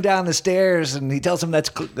legs come down the stairs, and he tells them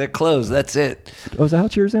they're closed. That's it. Oh, is that how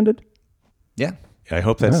Cheers ended? Yeah. I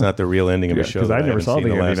hope that's not the real ending of a show 'cause that I I never haven't saw seen the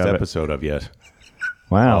the ending last of it. episode of yet.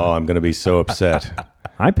 Wow. Oh, I'm going to be so upset.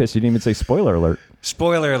 I'm pissed you didn't even say spoiler alert.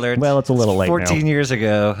 Spoiler alert. Well, it's a little late 14 now. years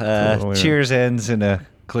ago, little later. Cheers ends in a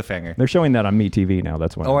cliffhanger. They're showing that on MeTV now.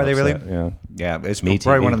 That's why. Oh, I'm are they really? upset. Yeah. Yeah, it's Me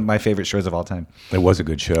probably TV. one of my favorite shows of all time. It was a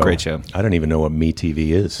good show. Great show. I don't even know what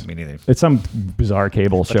MeTV is. Me neither. It's some bizarre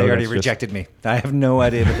cable But show. they already that's just- rejected me. I have no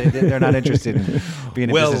idea, but they're not interested in being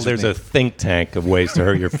in Well, business there's with a me. think tank of ways to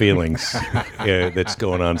hurt your feelings that's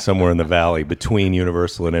going on somewhere in the valley between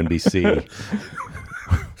Universal and NBC.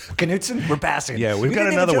 Knudsen, we're passing. Yeah, we've We got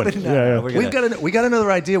didn't another even one. jump in- no, Yeah, yeah. we're We got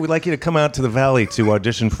another idea. We'd like you to come out to the valley to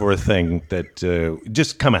audition for a thing that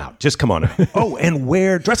just come out. Just come on out. Oh, and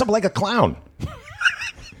dress up like a clown.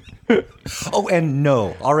 Oh, and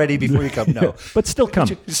no. Already before you come, no. But still come.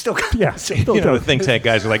 Still come. Yeah. Still You know, come. the think tank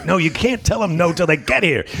guys are like, no, you can't tell them no till they get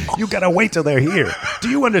here. You got to wait till they're here. Do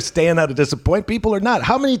you understand how to disappoint people or not?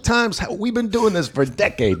 How many times have we been doing this for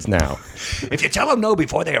decades now? If you tell them no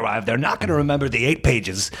before they arrive, they're not going to remember the 8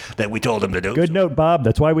 pages that we told them to do. Good note, Bob.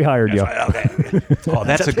 That's why we hired you. Okay. Oh,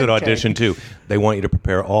 that's a think good tank. audition too. They want you to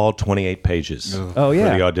prepare all 28 pages Oh,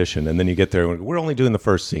 yeah. for the audition, and then you get there. And we're only doing the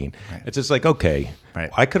first scene. It's just like, okay, Right.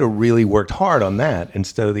 I could have really worked hard on that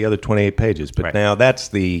instead of the other 28 pages. But Right. now that's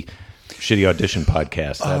the shitty audition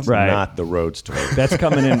podcast. That's Right. not the road story. That's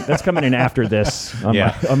coming in. That's coming in after this on,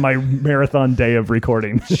 Yeah. on my marathon day of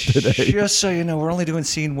recording today. Just so you know, we're only doing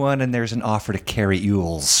scene 1, and there's an offer to carry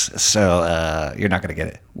Yules. So you're not going to get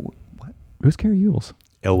it. What? Who's Carrie Yules?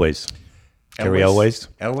 Elways. Carrie Elways?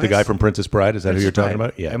 Elways? Elways? The guy from Princess Bride? Is that who you're talking Bride.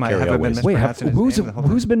 about? Yeah, Am I- Carrie have I been Elways. mis- Wait, Pronouncing his who's name the whole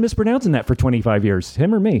time. been mispronouncing that for 25 years?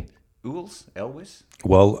 Him or me? Yules? Elwes?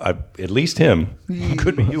 Well, at least him.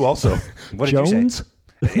 Could be you also. What did Jones?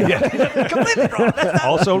 you say? Completely wrong. That's not,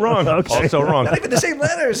 Also wrong. Okay. Also wrong. not even the same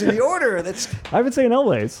letters in the order. That's. I've been saying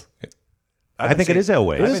Elways. I think it is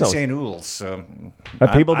Elways. I've been Elwes. saying Yules. So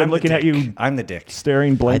Have people been I'm the looking at dick. you I'm the dick.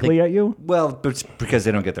 staring blankly at you? Well, but it's because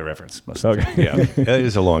they don't get the reference. Most of the time. Okay. Yeah, it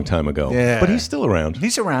is a long time ago. Yeah. But he's still around.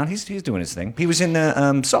 He's around. He's doing his thing. He was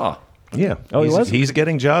in Saw. Yeah. Oh, he he's, was? He's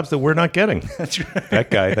getting jobs that we're not getting. That's right.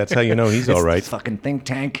 That guy, that's how you know he's all right. Fucking think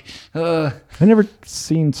tank. I never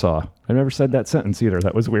seen Saw. I never said that sentence either.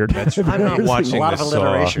 That was weird. I'm not watching A lot of this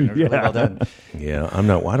alliteration. Saw. Really well done. Yeah, I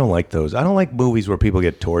don't like those. I don't like movies where people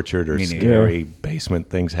get tortured or Me neither. scary basement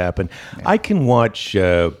things happen. I can watch,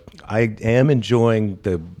 I am enjoying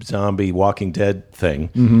the zombie Walking Dead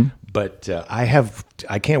thing, but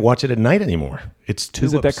I can't watch it at night anymore. It's too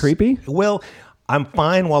Is it that creepy? Well, I'm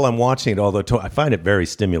fine while I'm watching it, although I find it very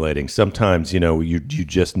stimulating. Sometimes, you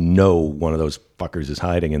just know one of those fuckers is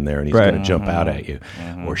hiding in there and he's Right. going to jump out at you,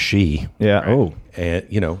 or she. Yeah. Oh. And,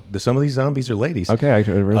 some of these zombies are ladies. Okay. I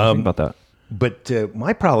didn't really think about that. But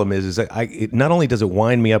my problem is that not only does it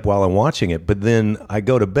wind me up while I'm watching it, but then I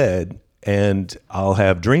go to bed and I'll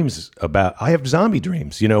have dreams I have zombie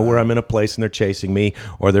dreams, where I'm in a place and they're chasing me,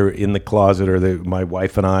 or they're in the closet, or my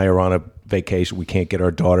wife and I are on a vacation. We can't get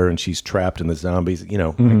our daughter and she's trapped in the zombies. I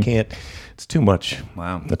can't. It's too much.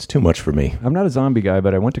 Wow. That's too much for me. I'm not a zombie guy,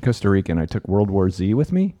 but I went to Costa Rica and I took World War Z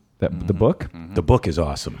with me. The book. The book is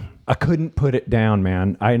awesome. I couldn't put it down,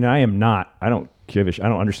 man. I am not. I don't give a shit. I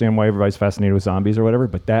don't understand why everybody's fascinated with zombies or whatever,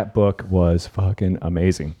 but that book was fucking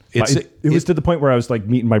amazing. It was to the point where I was like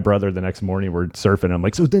meeting my brother the next morning. We're surfing. I'm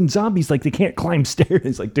like, so then zombies, like they can't climb stairs.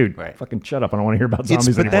 He's like, dude, fucking shut up. I don't want to hear about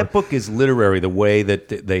zombies But anymore. that book is literary, the way that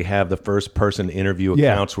they have the first person interview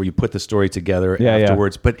accounts where you put the story together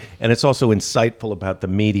afterwards. And it's also insightful about the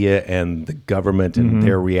media and the government and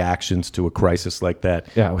their reactions to a crisis like that.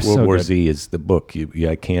 Yeah, it was World so War good. Z is the book.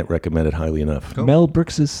 I can't recommend it highly enough. Mel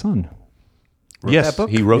Brooks' son. Yes,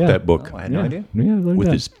 he wrote that book I had no idea. Yeah, like with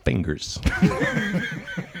that. his fingers.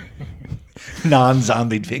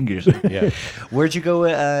 Non-zombied fingers. Yeah. Where'd you go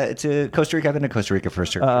to Costa Rica? I've been to Costa Rica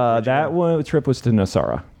first. That one trip was to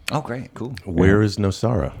Nosara. Oh, great. Cool. Where is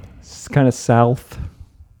Nosara? It's kind of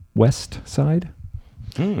southwest side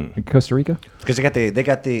in Costa Rica. Because they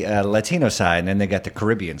got the Latino side, and then they got the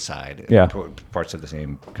Caribbean side. Yeah. Parts of the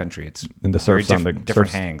same country. It's And the very surf's on the different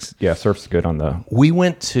surf's- hangs. Yeah, surf's good on the. We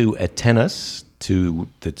went to Atenas, to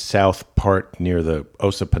the south part near the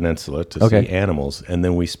Osa Peninsula to see animals, and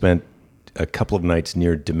then we spent a couple of nights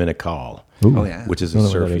near Dominical, Oh, yeah. which is a I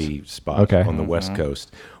don't know what that surfy spot on the West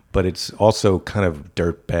Coast. But it's also kind of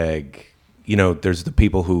dirtbag. You know, there's the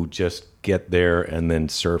people who just get there and then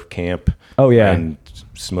surf camp. Oh, yeah. And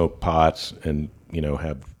smoke pots and,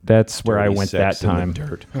 have That's where I dirty went sex that in the time.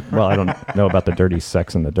 dirt. Well, I don't know about the dirty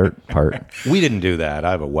sex in the dirt part. We didn't do that.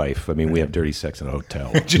 I have a wife. I mean, we have dirty sex in a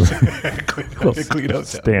hotel.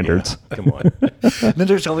 Standards. Yeah, come on. And then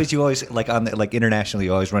there's always internationally,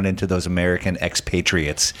 you always run into those American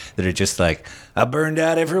expatriates that are just like, I burned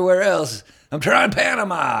out everywhere else. I'm trying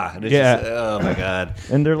Panama. And it's just, oh my God.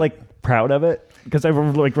 And they're like proud of it. Because I've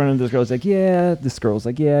like run into this girl. It's like, this girl's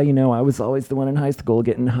like, I was always the one in high school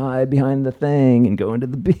getting high behind the thing and going to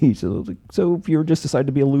the beach. So, I was like, so if you just decide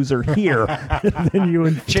to be a loser here, then you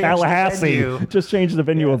in Tallahassee just change the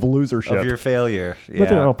venue of losership Of your failure. But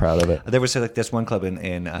they're all proud of it. There was like this one club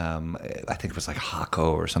in I think it was like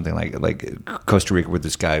Jaco or something like Costa Rica, where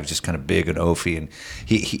this guy was just kind of big and oafy, and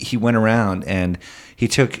he went around and he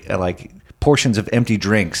took like portions of empty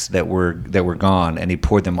drinks that were gone, and he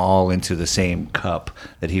poured them all into the same cup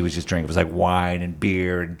that he was just drinking. It was like wine and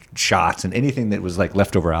beer and shots and anything that was like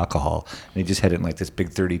leftover alcohol, and he just had it in like this big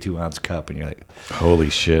 32-ounce cup, and you're like, Holy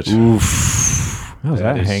shit. oof. How was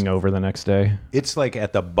that is- hangover the next day? It's like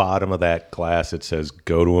at the bottom of that glass, it says,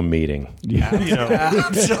 go to a meeting.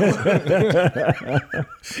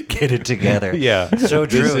 Get it together. Yeah. So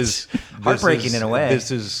true. This It's heartbreaking in a way.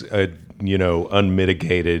 This is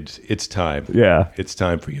unmitigated. It's time. Yeah. It's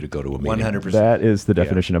time for you to go to a meeting. 100%. That is the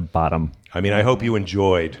definition of bottom. I mean, I hope you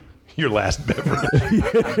enjoyed your last beverage.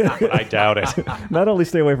 I doubt it. Not only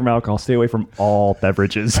stay away from alcohol, stay away from all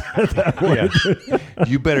beverages. Yeah.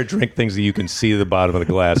 You better drink things that you can see the bottom of the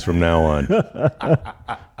glass from now on.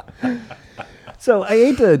 So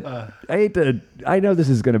I know this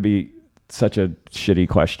is going to be such a shitty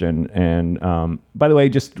question. And by the way,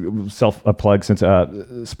 just a plug, since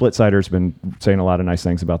Split Sider's been saying a lot of nice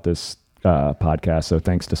things about this podcast. So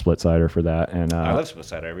thanks to Split Sider for that. And I love Split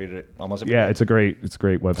Side. I read it almost every yeah, day. it's a great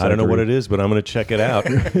website. I don't know what it is, but I'm going to check it out.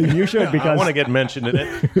 You should, I because want to get mentioned in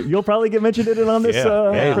it. you'll probably get mentioned in it on this.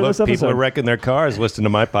 Yeah. Hey, for look, this people episode. are wrecking their cars listening to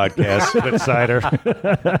my podcast, Split Cider.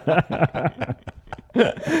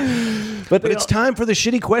 But it's time for the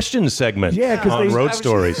shitty questions segment. Yeah, 'cause on they- Road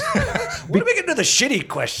Stories. What are we getting to the shitty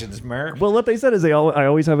questions, Mer? Well, what they said is I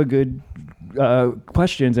always have a good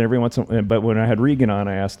questions, and every once in a while, but when I had Regan on,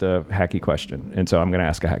 I asked a hacky question, and so I'm going to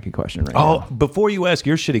ask a hacky question right now. Oh, before you ask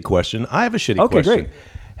your shitty question, I have a shitty Okay, question. great.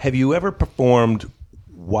 Have you ever performed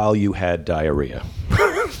while you had diarrhea?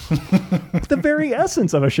 The very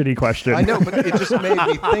essence of a shitty question. I know, but it just made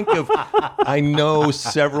me think of. I know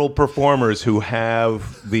several performers who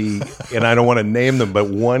have and I don't want to name them, but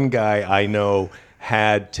one guy I know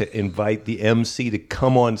had to invite the MC to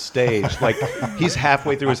come on stage. Like, he's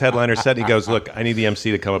halfway through his headliner set, and he goes, "Look, I need the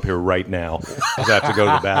MC to come up here right now because I have to go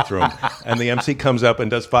to the bathroom." And the MC comes up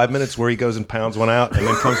and does 5 minutes where he goes and pounds one out, and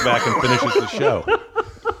then comes back and finishes the show.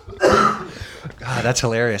 God, that's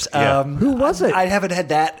hilarious. Yeah. Who was it? I haven't had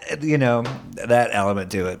that, that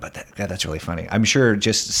element to it, but God, that's really funny. I'm sure,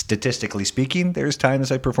 just statistically speaking, there's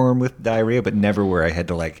times I perform with diarrhea, but never where I had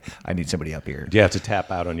to I need somebody up here. Do you have to tap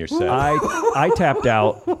out on your set? I tapped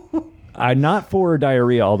out. Not for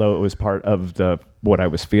diarrhea, although it was part of what I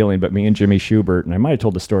was feeling. But me and Jimmy Schubert, and I might have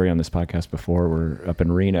told the story on this podcast before. We're up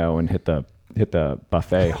in Reno and hit the hit the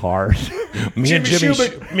buffet hard. Me and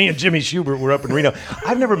Jimmy Schubert were up in Reno.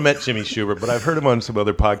 I've never met Jimmy Schubert, but I've heard him on some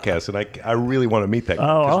other podcasts, and I really want to meet that guy.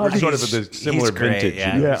 Oh, we're sort of of the similar vintage.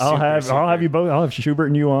 Yeah, yeah, I'll have you both. I'll have Schubert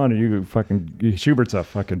and you on, and Schubert's a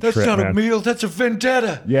fucking That's trip, not man. a meal. That's a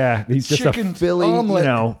vendetta. Yeah, he's just a Chicken Philly,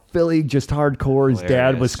 omelet. Philly, just hardcore. His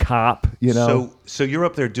dad was cop, So you're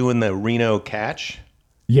up there doing the Reno catch?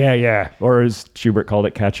 Yeah. Or as Schubert called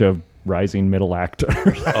it, catch a rising middle actor.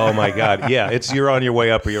 Oh my God! Yeah, it's you're on your way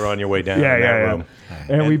up or you're on your way down. in that room.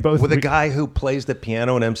 And we both with a guy who plays the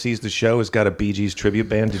piano and MCs the show has got a Bee Gees tribute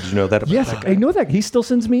band. Did you know that? About Yes, that guy? I know that. He still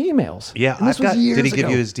sends me emails. Yeah, And this was years Did he give ago.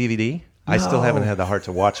 you his DVD? I still haven't had the heart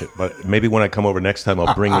to watch it, but maybe when I come over next time,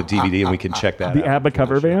 I'll bring the DVD and we can check that the out. ABBA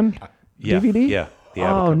cover band DVD? Yeah. The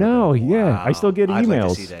ABBA Oh, cover no. band. Yeah. I still get I'd like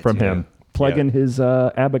to see emails that, from too. him plugging his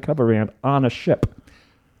ABBA cover band on a ship.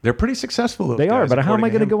 They're pretty successful. Those They are, guys, but how am I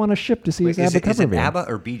according going to him. go on a ship to see his Is ABBA it cover band? ABBA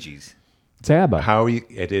or Bee Gees? It's ABBA. How are you?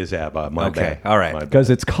 It is ABBA. My Okay, bad. all right. My bad. Because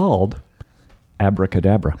it's called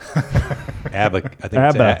Abracadabra. ABBA.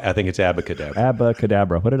 I think it's Abacadabra.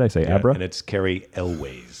 Abacadabra. What did I say? Yeah, Abra? and it's Carrie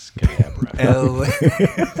Elways. Carrie Abra.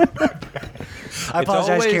 Oh. I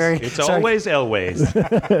apologize, Carrie. It's Sorry. always Elways.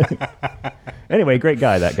 Anyway, great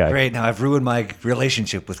guy, that guy. Great. Now I've ruined my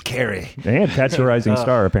relationship with Carrie. And Catch a Rising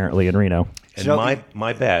Star, apparently, in Reno. And So-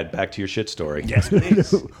 my bad. Back to your shit story. Yes,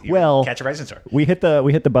 please. Well, Catch a Rising Star. we hit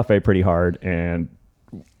the buffet pretty hard, and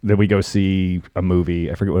then we go see a movie.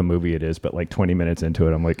 I forget what movie it is, but like 20 minutes into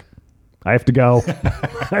it, I'm like, I have to go.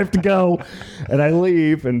 I have to go. And I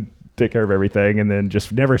leave and take care of everything, and then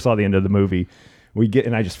just never saw the end of the movie.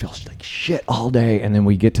 And I just feel like shit all day. And then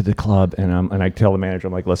we get to the club, and I tell the manager,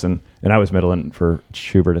 I'm like, listen, and I was middling for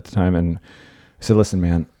Schubert at the time, and I said, listen,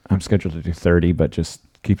 man, I'm scheduled to do 30, but just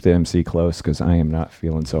keep the MC close because I am not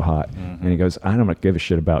feeling so hot. And he goes, I don't give a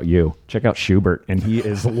shit about you. Check out Schubert. And he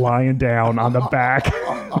is lying down on the back.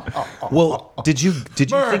 Well, did you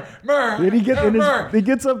think? And he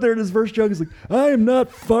gets up there in his first joke. He's like, I am not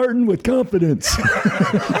farting with confidence.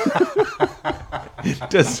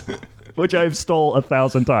 Does Which I've stole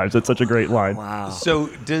 1,000 times. It's such a great line. Wow. so?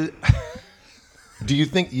 Do you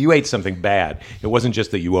think you ate something bad? It wasn't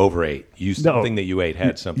just that you overate. Something that you ate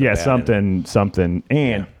had something. Yeah, bad in it. something.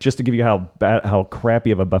 And just to give you how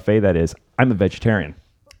crappy of a buffet that is, I'm a vegetarian.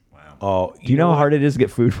 Oh, Do you know how what? hard it is to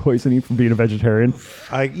get food poisoning from being a vegetarian?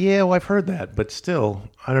 I've heard that, but still,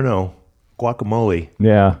 I don't know. Guacamole.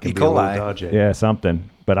 Yeah. Can E. be a little coli. dodgy. Yeah, something.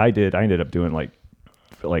 But I ended up doing like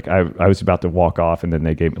I was about to walk off, and then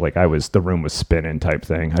they gave me the room was spinning type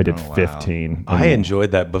thing. I did 15. I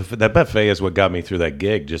enjoyed that buffet. That buffet is what got me through that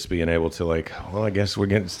gig. Just being able to I guess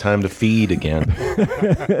it's time to feed again.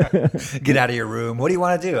 Get out of your room. What do you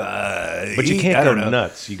want to do? But you eat? can't I go don't know.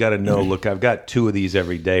 nuts. You got to know. Look, I've got 2 of these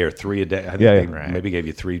every day or 3 a day. I think Yeah, they yeah. maybe gave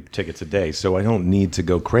you 3 tickets a day, so I don't need to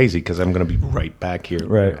go crazy because I'm going to be right back here.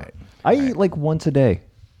 Right. I eat like once a day,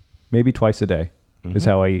 maybe twice a day is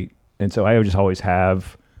how I eat. And so I would just always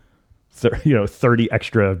have 30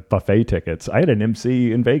 extra buffet tickets. I had an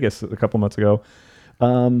MC in Vegas a couple months ago.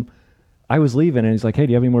 I was leaving, and he's like, hey,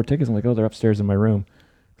 do you have any more tickets? I'm like, oh, they're upstairs in my room.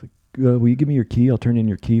 He's like, will you give me your key? I'll turn in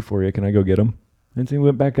your key for you. Can I go get them? And so he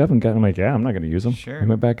went back up and got them. I'm like, yeah, I'm not going to use them. Sure. He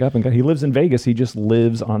went back up and he lives in Vegas. He just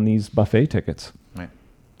lives on these buffet tickets. Right.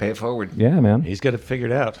 Pay it forward. Yeah, man. He's got it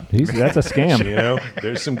figured out. That's a scam.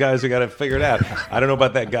 There's some guys who got it figured out. I don't know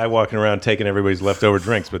about that guy walking around taking everybody's leftover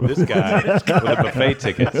drinks, but this guy with the buffet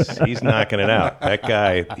tickets, he's knocking it out. That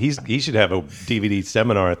guy, he should have a DVD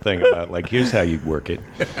seminar thing about here's how you work it.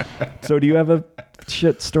 So do you have a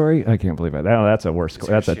shit story? I can't believe it. Oh, that's a worse.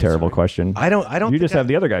 That's a terrible question. I don't. You think just have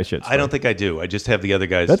the other guy's shit story. I don't think I do. I just have the other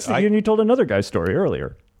guys. And you told another guy's story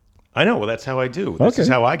earlier. I know. Well, that's how I do. This is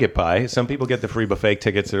how I get by. Some people get the free buffet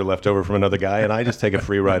tickets that are left over from another guy, and I just take a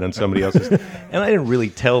free ride on somebody else's. And I didn't really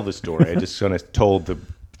tell the story. I just kind of told the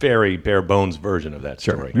very bare bones version of that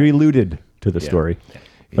story. You alluded to the story.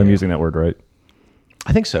 If I'm using that word right.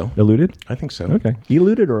 I think so. Alluded? I think so. Okay.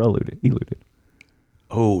 Eluded or alluded? Eluded.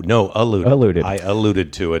 Oh, no, alluded. Alluded. I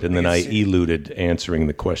alluded to it, and then I eluded answering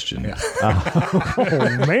the question.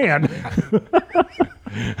 Oh, man.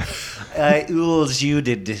 I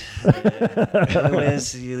eluded. I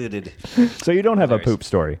was eluded. So you don't have a poop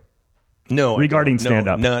story. No, Regarding I don't.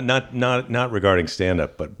 stand-up. No, not regarding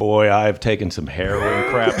stand-up. But boy, I've taken some heroin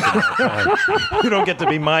craps in my time. You don't get to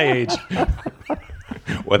be my age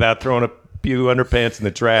without throwing a few underpants in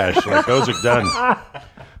the trash. Those are done.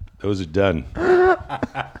 Those are done.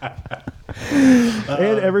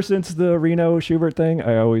 And ever since the Reno Schubert thing,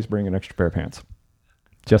 I always bring an extra pair of pants.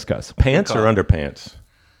 Just cuz. Pants or underpants?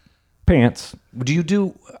 Pants.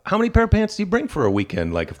 How many pair of pants do you bring for a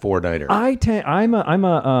weekend, like a 4-nighter?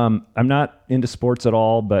 I'm not into sports at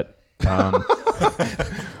all, but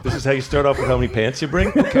This is how you start off with how many pants you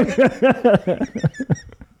bring?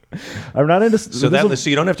 I'm not into. So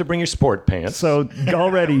you don't have to bring your sport pants. So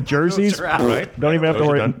already jerseys, right? Don't even have to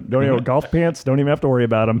worry. Don't even golf pants. Don't even have to worry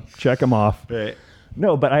about them. Check them off. Right.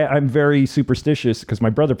 No, but I'm very superstitious because my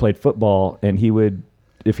brother played football, and he would,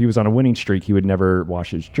 if he was on a winning streak, he would never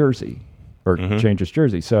wash his jersey or change his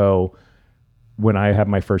jersey. So when I have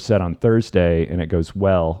my first set on Thursday and it goes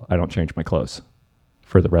well, I don't change my clothes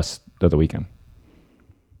for the rest of the weekend.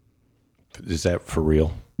 Is that for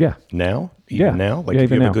real? Yeah. Now? Yeah. Now? Like Yeah, if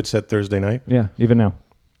even you have now. a good set Thursday night? Yeah, even now.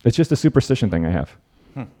 It's just a superstition thing I have.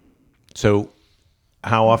 So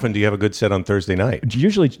how often do you have a good set on Thursday night?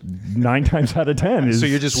 Usually 9 times out of 10 is... So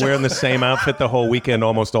you're just wearing the same outfit the whole weekend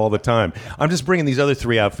almost all the time. I'm just bringing these other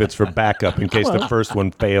 3 outfits for backup in case the first one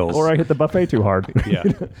fails. Or I hit the buffet too hard. Yeah.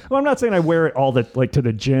 Well, I'm not saying I wear it all to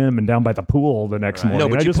the gym and down by the pool the next morning. No,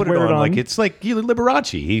 but I you just put it wear on like it's like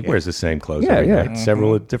Liberace. He wears the same clothes every night.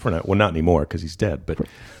 Several different. Well, not anymore because he's dead. But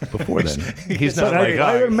before then, he's not like.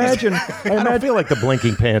 I imagine. I don't feel like the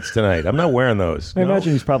blinking pants tonight. I'm not wearing those. I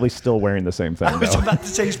imagine he's probably still wearing the same thing. I was about to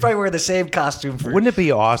say he's probably wearing the same costume for. Wouldn't it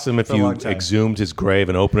be awesome if a you long time. exhumed his grave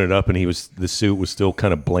and opened it up and the suit was still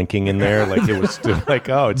kind of blinking in there, like it was still like,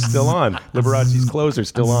 oh, it's still on. Liberace's clothes are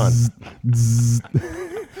still on.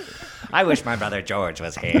 I wish my brother George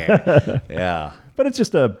was here. Yeah. But it's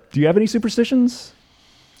just do you have any superstitions?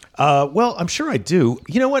 Well, I'm sure I do.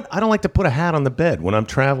 You know what? I don't like to put a hat on the bed. When I'm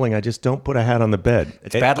traveling, I just don't put a hat on the bed.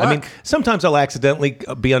 It's bad luck. I mean, sometimes I'll accidentally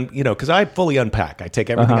be on, because I fully unpack. I take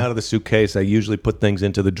everything out of the suitcase. I usually put things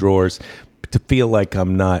into the drawers to feel like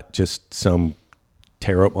I'm not just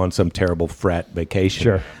on some terrible frat vacation.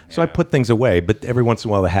 Sure. So I put things away, but every once in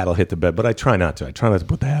a while the hat will hit the bed. But I try not to. I try not to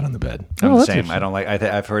put the hat on the bed. I'm the that's same. interesting. I don't like.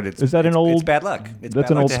 I've heard it's. Is that an old? It's bad luck. It's That's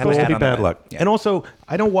bad an luck old to have a school. hat Be on the bad bed. luck. Yeah. And also,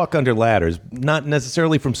 I don't walk under ladders, not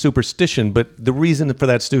necessarily from superstition, but the reason for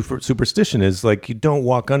that superstition is like you don't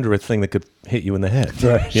walk under a thing that could hit you in the head.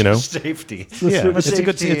 Right. You know? Safety. Yeah, it's a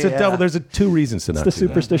good. Safety, It's a double. There's 2 reasons to not It's the do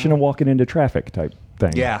that. superstition of walking into traffic type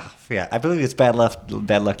thing. Yeah. I believe it's bad luck.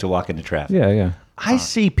 Bad luck to walk into traffic. Yeah. I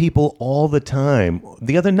see people all the time.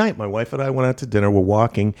 The other night, my wife and I went out to dinner. We're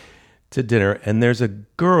walking to dinner, and there's a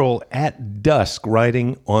girl at dusk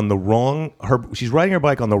riding on she's riding her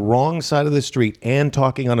bike on the wrong side of the street and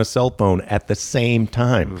talking on a cell phone at the same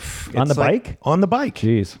time. On the It's like- bike? On the bike.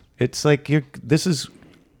 Jeez. It's like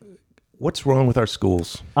what's wrong with our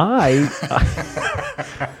schools? I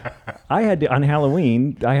had to, on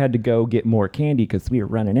Halloween, I had to go get more candy because we were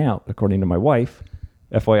running out, according to my wife.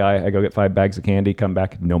 FYI, I go get 5 bags of candy, come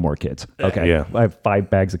back, no more kids. Okay. Yeah. I have 5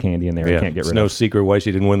 bags of candy in there. I can't get it's rid no of. secret why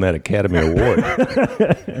she didn't win that Academy Award.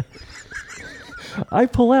 I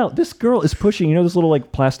pull out. This girl is pushing, those little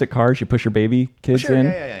like plastic cars you push your baby kids in?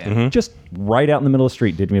 Yeah. Just right out in the middle of the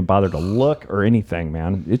street. Didn't even bother to look or anything,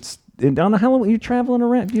 man. On the Halloween, you're traveling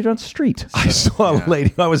around, you're on the street. I saw a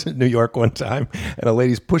lady. I was in New York one time, and a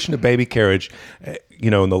lady's pushing a baby carriage, and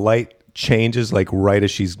the light changes like right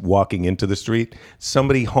as she's walking into the street.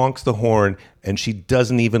 Somebody honks the horn, and she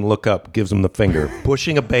doesn't even look up, gives them the finger.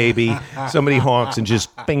 Pushing a baby, somebody honks and just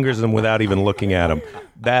fingers them without even looking at them.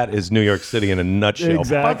 That is New York City in a nutshell.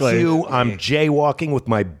 Exactly. Fuck you, I'm jaywalking with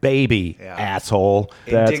my baby, asshole.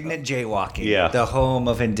 Indignant jaywalking. Yeah. The home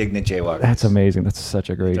of indignant jaywalking. That's amazing. That's such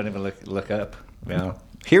a great... Don't even look up. Yeah.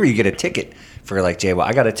 Here you get a ticket for like jaywalk.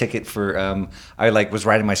 I got a ticket for I was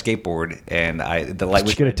riding my skateboard and the light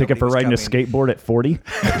was. Did you get a ticket for riding a skateboard at 40?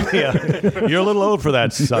 Yeah, you're a little old for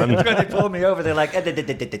that, son. When they pulled me over, they're like.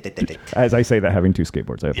 As I say that, having 2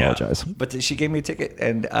 skateboards, I apologize. But she gave me a ticket,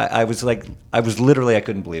 and I was literally, I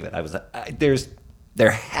couldn't believe it. I was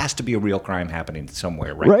there has to be a real crime happening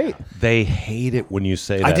somewhere right now. They hate it when you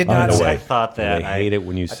say that. I did not by the say way. I thought that. They hate it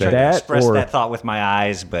when you say I tried that. to express or- that thought with my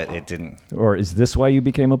eyes, but it didn't. Or is this why you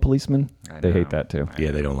became a policeman? They know. hate that too.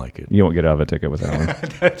 Yeah, they don't like it. You won't get out of a ticket with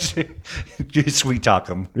that one. You sweet talk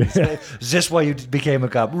them. Is this why you became a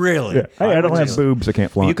cop? Really? Yeah. Hey, I don't have boobs. I can't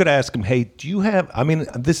flaunt. You could ask him, "Hey, do you have?" I mean,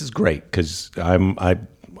 this is great because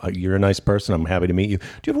you're a nice person. I'm happy to meet you. Do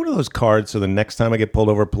you have one of those cards so the next time I get pulled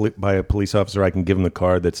over by a police officer, I can give him the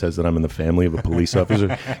card that says that I'm in the family of a police officer?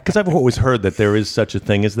 Because I've always heard that there is such a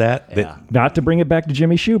thing as that. Yeah. Not to bring it back to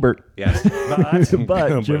Jimmy Schubert. Yes.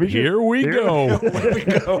 But Jimmy Here we go.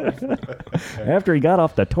 After he got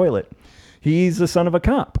off the toilet, he's the son of a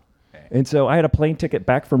cop. And so I had a plane ticket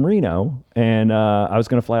back from Reno, and I was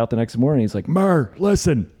going to fly out the next morning. He's like, Murr,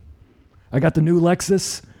 listen, I got the new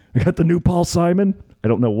Lexus. I got the new Paul Simon. I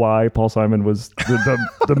don't know why Paul Simon was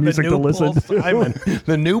the music to listen to.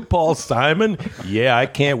 The new Paul Simon? Yeah, I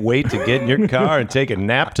can't wait to get in your car and take a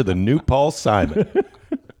nap to the new Paul Simon.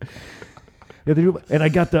 Yeah, and I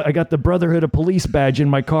got the Brotherhood of Police badge in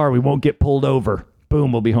my car. We won't get pulled over.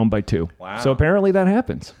 Boom, we'll be home by 2. Wow. So apparently that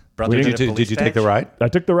happens. Did you take the ride? I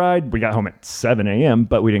took the ride. We got home at 7 a.m.,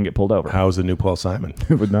 but we didn't get pulled over. How was the new Paul Simon?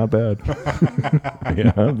 It was not bad.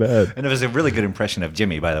 Yeah, not bad. And it was a really good impression of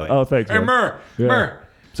Jimmy, by the way. Oh, thanks. Hey, man. Murr.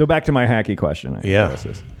 So back to my hacky question.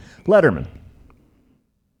 Letterman.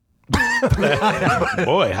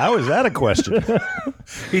 Boy, how is that a question?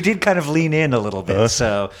 He did kind of lean in a little bit,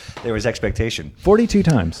 so there was expectation. 42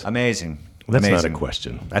 times. Amazing. That's Amazing. not a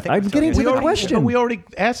question. I'm getting to the question. We already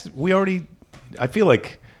asked. I feel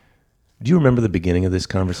like. Do you remember the beginning of this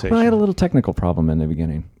conversation? Well, I had a little technical problem in the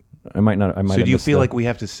beginning. I might not. So do you feel like we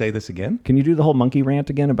have to say this again? Can you do the whole monkey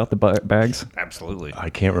rant again about the bags? Absolutely.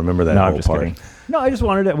 I can't remember that No, whole I'm just part. kidding. No, I just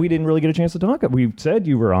wanted to. We didn't really get a chance to talk. We said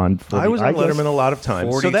you were on. I was on Letterman a lot of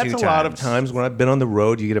times. So 42 that's a lot of times. times when I've been on the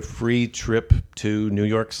road. You get a free trip to New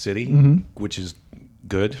York City, which is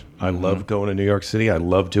good. I love going to New York City. I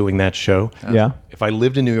love doing that show. Yeah. If I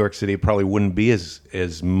lived in New York City, it probably wouldn't be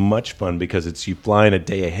as much fun because it's you fly in a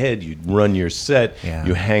day ahead. You run your set. Yeah.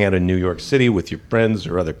 You hang out in New York City with your friends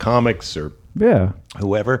or other comics or Yeah.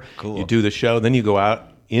 whoever. Cool. You do the show, then you go out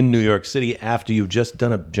in New York City after you've just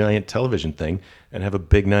done a giant television thing and have a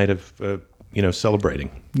big night of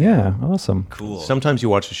celebrating. Yeah. Awesome. Cool. Sometimes you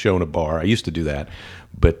watch a show in a bar. I used to do that,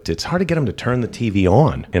 but it's hard to get them to turn the TV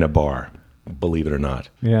on in a bar. Believe it or not.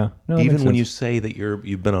 Yeah. No, that Even makes when sense. you say that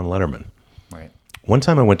you've been on Letterman. Right. One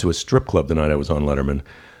time I went to a strip club the night I was on Letterman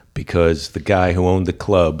because the guy who owned the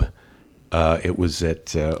club, it was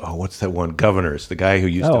at, what's that one? Governors. The guy who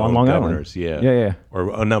used to on own Long Governors. Island. Yeah. Yeah.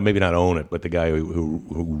 Or no, maybe not own it, but the guy who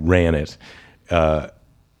ran it.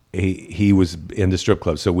 He was in the strip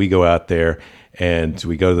club. So we go out there and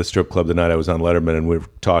we go to the strip club the night I was on Letterman and we're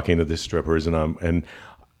talking to the strippers and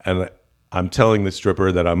I'm telling the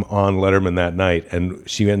stripper that I'm on Letterman that night, and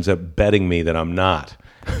she ends up betting me that I'm not.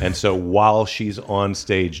 And so while she's on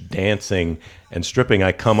stage dancing and stripping,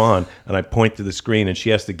 I come on and I point to the screen, and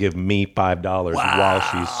she has to give me $5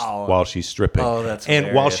 while she's stripping. Oh, that's and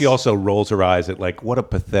while hilarious. she also rolls her eyes at like, what a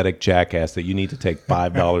pathetic jackass that you need to take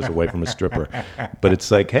 $5 away from a stripper. But it's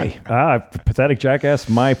like, hey, Pathetic jackass,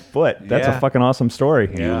 my foot. That's Yeah. a fucking awesome story.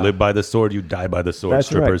 you live by the sword, you die by the sword,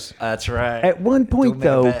 That's right. strippers. That's right. At one point,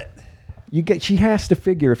 Don't make a though, bet. she has to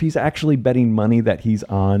figure if he's actually betting money that he's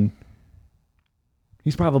on.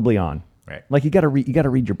 He's probably on. Right. Like you got to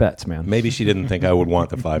read your bets, man. Maybe she didn't think I would want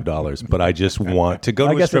the $5, but I just want to go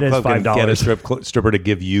to a guess strip it is club and get a $5. stripper to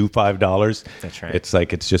give you $5. That's right. It's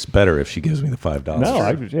like it's just better if she gives me the $5. No,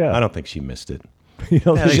 I don't think she missed it. You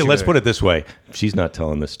know, Yeah, Let's she put it this way: she's not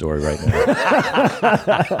telling this story right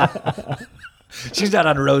now. She's not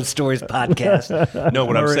on Road Stories podcast. No,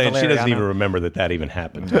 what I'm Or saying, she doesn't Valeriano. even remember that even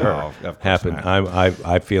happened to her. No, of course happened. not.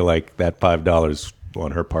 I feel like that $5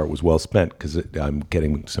 on her part was well spent because I'm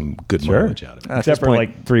getting some good mileage out of it. Except for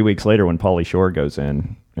like 3 weeks later when Pauly Shore goes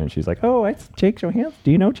in and she's like, "Oh, it's Jake Johannsen.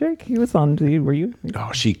 Do you know Jake? He was on. Were you?"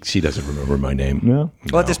 Oh, she doesn't remember my name. No.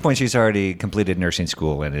 Well, at this point, she's already completed nursing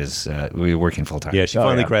school and is working full time. Yeah, she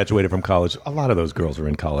finally yeah. graduated from college. A lot of those girls are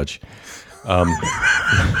in college.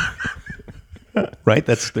 Right?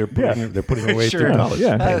 They're putting their way Sure. through college.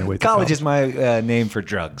 Yeah. Paying their way through College is my name for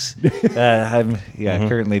drugs. I'm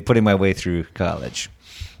currently putting my way through college.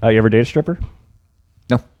 You ever date a stripper?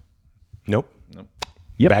 No. Nope.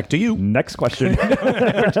 Yep. Back to you. Next question.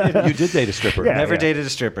 You did date a stripper. Yeah. Never dated a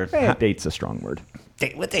stripper. Date's a strong word.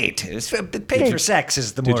 Date with date. It's paid for sex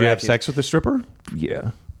is the more. Did you have accurate. sex with a stripper?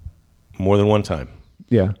 Yeah. More than one time.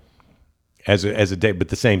 Yeah. As a date, but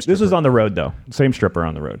the same stripper. This was on the road though. Same stripper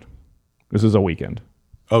on the road. This was a weekend.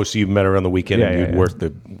 Oh, so you met her on the weekend and Yeah, you'd yeah. work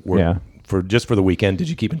for the weekend. Did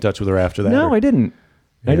you keep in touch with her after that? No, or- I didn't.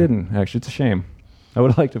 I didn't. Actually, it's a shame. I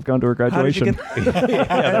would have liked to have gone to her How did you graduation. get? Yeah,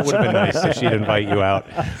 that would have been nice if she'd invite you out.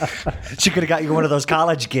 She could have got you one of those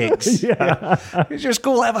college gigs. Yeah. Does your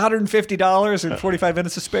school have $150 and 45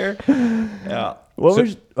 minutes to spare? Yeah.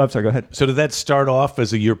 I'm sorry. Go ahead. So did that start off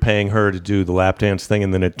as you're paying her to do the lap dance thing,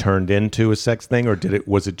 and then it turned into a sex thing, or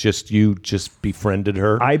was it just you just befriended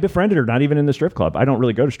her? I befriended her, not even in the strip club. I don't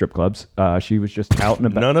really go to strip clubs. She was just out and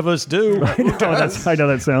about. None of us do. I know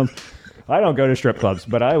that sounds. I don't go to strip clubs,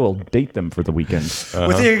 but I will date them for the weekend.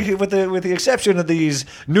 With the exception of these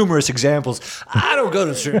numerous examples, I don't go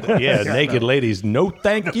to strip clubs. Yeah, naked ladies. No,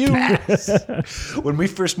 thank you. When we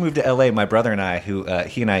first moved to LA, my brother and I,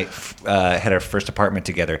 he and I had our first apartment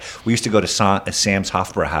together. We used to go to Sam's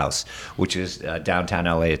Hofbräu House, which is downtown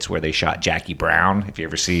LA. It's where they shot Jackie Brown. If you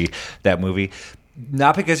ever see that movie.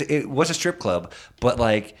 not because it was a strip club, but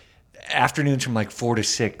like afternoons from like 4 to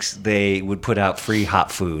 6, they would put out free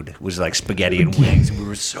hot food. It was like spaghetti and wings. And we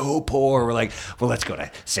were so poor. We're like, well, let's go to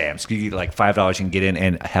Sam's. You get like $5, you can get in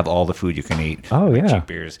and have all the food you can eat. Oh, like yeah. cheap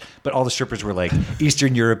beers. But all the strippers were like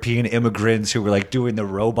Eastern European immigrants who were like doing the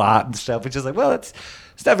robot and stuff, which is like, well, it's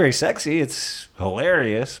not very sexy. It's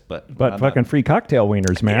hilarious, but fucking free cocktail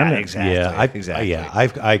wieners, man. Yeah, exactly. Yeah, exactly. Yeah,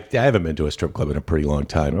 I haven't been to a strip club in a pretty long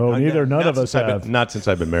time. Oh, neither. None of us Since have. not since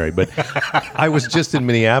I've been married, but I was just in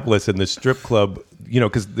Minneapolis in the strip club.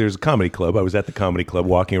 Because there's a comedy club. I was at the comedy club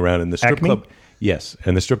walking around in the strip Acme? club. Yes,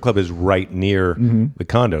 and the strip club is right near the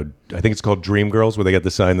condo. I think it's called Dream Girls, where they got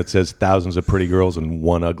the sign that says thousands of pretty girls and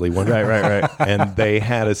one ugly one. Right. And they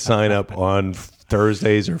had a sign up on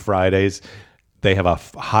Thursdays or Fridays. They have a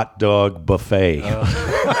hot dog buffet.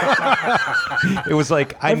 It was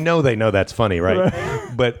like, I know they know that's funny, right?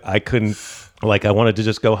 But I couldn't, I wanted to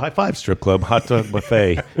just go, high five, strip club, hot dog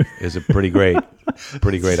buffet is a pretty great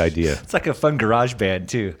idea. It's like a fun garage band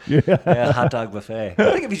too. Yeah, hot dog buffet.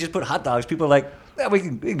 I think if you just put hot dogs, people are like, yeah, we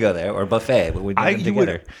can go there, or buffet, but we do them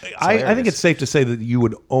together. I think it's safe to say that you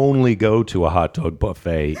would only go to a hot dog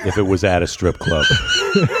buffet if it was at a strip club.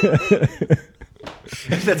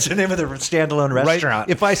 That's the name of the standalone restaurant. Right?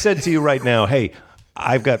 If I said to you right now, hey,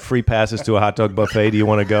 I've got free passes to a hot dog buffet, do you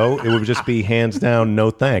want to go? It would just be hands down, no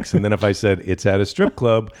thanks. And then if I said it's at a strip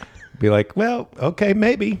club, be like, well, okay,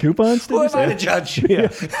 maybe. Coupons? Who am I to judge? Yeah.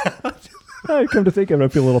 I come to think of it, I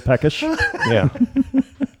feel a little peckish. Yeah.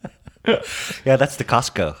 Yeah, that's the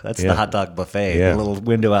Costco. That's the hot dog buffet. Yeah. The little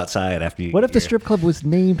window outside after you. What if the strip club was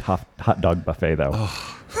named Hot Dog Buffet, though?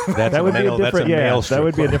 That would be a different. That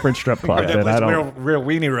would be a different strip club. That Then I was don't. real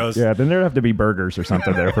weenie roast. Yeah, then there'd have to be burgers or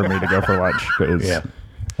something there for me to go for lunch. Because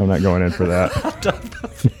I'm not going in for that.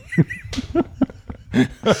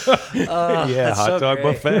 Yeah, hot dog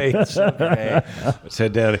great. buffet. So great. Let's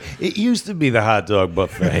head down. It used to be the hot dog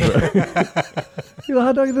buffet.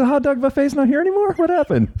 The hot dog buffet's not here anymore. What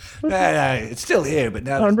happened? Nah, it's still here, but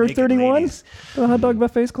now On there's Route naked 31, ladies. the hot dog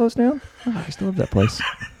buffet's closed down. Oh, I used to love that place.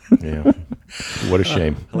 Yeah. What a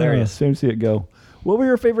shame. Hilarious. Same see it go. What were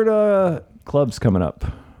your favorite clubs coming up?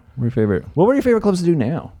 What were your favorite clubs to do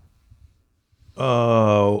now?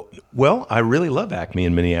 Well, I really love Acme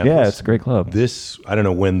in Minneapolis. Yeah, it's a great club. I don't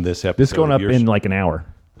know when this episode. This going up in like an hour.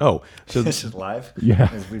 Oh, so This is live? Yeah,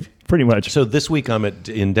 pretty much. So this week I'm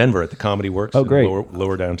in Denver at the Comedy Works. Oh, great.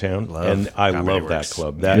 Lower downtown. Love I Comedy love that Works.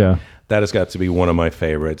 club. Yeah. That has got to be one of my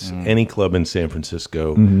favorites. Any club in San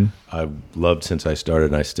Francisco, I've loved since I started,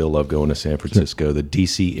 and I still love going to San Francisco. The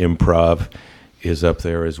DC Improv is up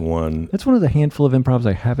there as one. That's one of the handful of improvs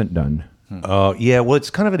I haven't done. Yeah, well, it's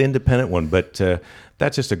kind of an independent one, but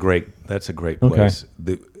that's just a great place. So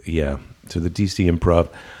the DC Improv.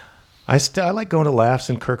 I like going to Laughs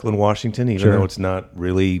in Kirkland, Washington, even though it's not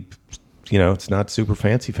really, it's not super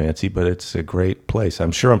fancy, but it's a great place.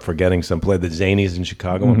 I'm sure I'm forgetting some place. The Zanies in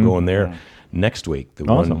Chicago, I'm going there next week. The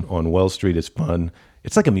one on Wells Street is fun.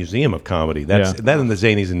 It's like a museum of comedy. That and the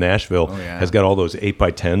Zanies in Nashville has got all those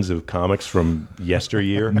 8x10s of comics from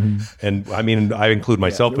yesteryear. And I mean, I include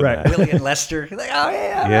myself in that. Willie and Lester. Like, oh,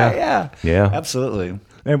 yeah. Absolutely.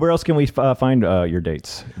 And where else can we find your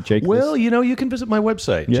dates? Jake? Well, you can visit my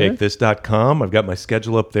website, jakethis.com. I've got my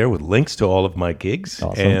schedule up there with links to all of my gigs.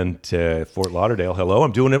 Awesome. And Fort Lauderdale, hello.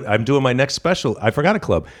 I'm doing my next special. I forgot a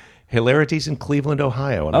club. Hilarities in Cleveland,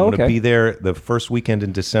 Ohio. And I'm going to be there the first weekend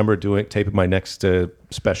in December taping my next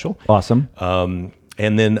special. Awesome. And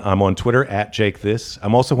then I'm on Twitter at JakeThis.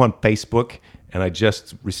 I'm also on Facebook. And I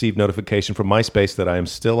just received notification from MySpace that I am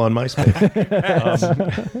still on MySpace.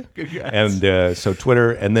 So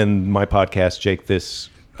Twitter, and then my podcast, Jake This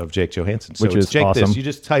of Jake Johannsen. So Which it's is Jake awesome. This. You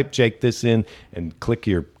just type Jake This in and click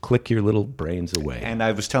your little brains away. And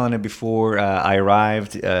I was telling him before I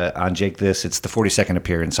arrived on Jake This, it's the 42nd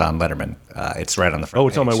appearance on Letterman. It's right on the front. Oh,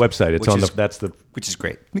 it's on my website. It's which is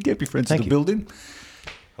great. We can't be friends Thank in the you. building.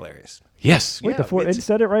 Hilarious. Yes. Wait, it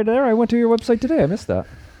said it right there. I went to your website today. I missed that.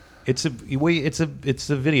 It's a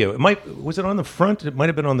video. Was it on the front? It might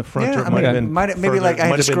have been on the front. Or it might have been maybe further. like I had to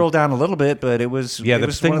Might have been- scroll down a little bit, but it was Yeah, it the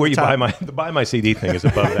was thing one of where the you top. buy my CD thing is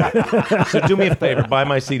above that. So do me a favor, buy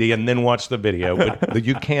my CD and then watch the video. But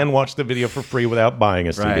you can watch the video for free without buying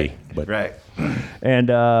a CD. Right, But right. And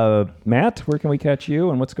Matt, where can we catch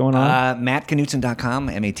you and what's going on? MattKnudsen.com,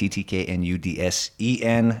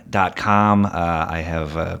 MattKnudsen.com. I have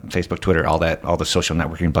Facebook, Twitter, all the social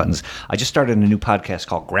networking buttons. I just started a new podcast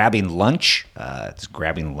called Grabbing Lunch. It's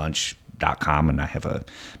grabbing lunch valeriano.com, and I have a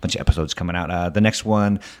bunch of episodes coming out. The next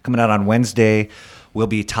one coming out on Wednesday will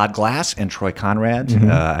be Todd Glass and Troy Conrad.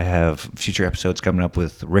 I have future episodes coming up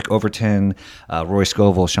with Rick Overton, Roy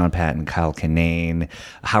Scovel, Sean Patton, Kyle Kinane,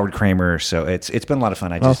 Howard Kramer. So it's been a lot of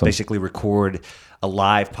fun. I just basically record a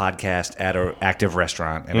live podcast at an active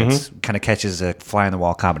restaurant, and it's kind of catches a fly on the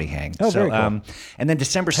wall comedy hang. Oh, very cool. And then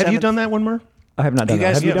December 7th. Have you done that one, Mur? I have not done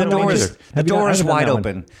that. Have you done that one either? The door is wide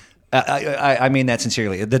open. I mean that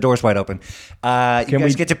sincerely. The door's wide open. You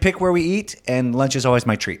guys get to pick where we eat, and lunch is always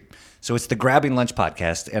my treat. So it's the Grabbing Lunch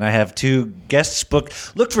podcast, and I have 2 guests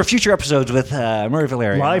booked. Look for future episodes with Murray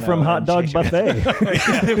Valeriano. Live from Hot Dog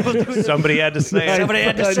Buffet. Somebody had to say it. Somebody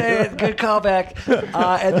had to say it. Good callback.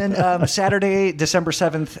 And then Saturday, December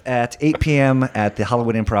 7th at 8 p.m. at the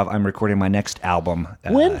Hollywood Improv, I'm recording my next album.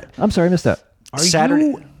 When? I'm sorry, I missed that. Saturday.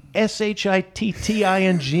 You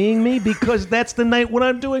SHITTINGing me? Because that's the night when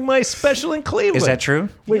I'm doing my special in Cleveland. Is that true?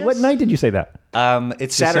 Wait, what night did you say that?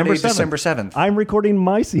 It's Saturday, December 7th. I'm recording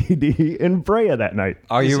my CD in Brea that night.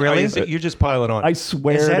 Are you really? You're just piling on. I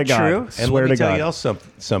swear Is that to God. true? And Swear let me to tell God. you else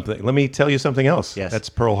something. Let me tell you something else. Yes. That's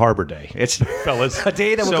Pearl Harbor Day. It's fellas. a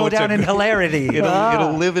day that will go it's down in hilarity.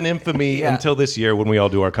 It'll live in infamy until this year when we all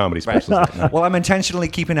do our comedy specials. Well, I'm intentionally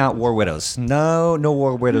keeping out war widows. No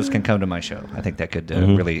war widows can come to my show. I think that could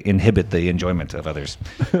really inhibit the enjoyment of others.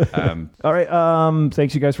 All right.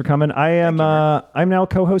 Thanks you guys for coming. I'm now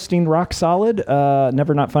co-hosting Rock Solid,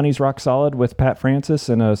 Never Not Funny's Rock Solid with Pat Francis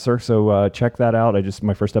and Sir. So check that out.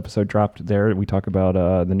 My first episode dropped there. We talk about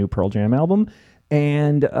the new Pearl Jam album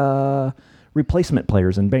and replacement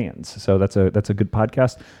players and bands. So that's a good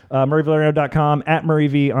podcast. MurrayValeriano.com, at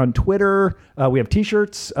MurrayV on Twitter. We have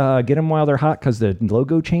t-shirts. Get them while they're hot because the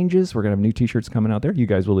logo changes. We're going to have new t-shirts coming out there. You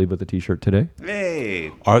guys will leave with a t-shirt today.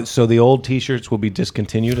 Hey. So the old T-shirts will be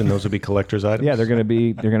discontinued, and those will be collector's items. Yeah, they're going to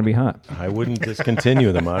be hot. I wouldn't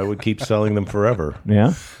discontinue them. I would keep selling them forever.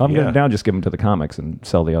 Yeah, I'm going to now just give them to the comics and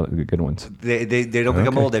sell the good ones. They don't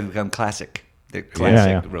become old. They become classic. They're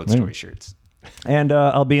classic road story shirts. And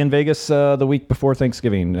I'll be in Vegas the week before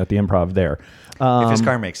Thanksgiving at the Improv there. If his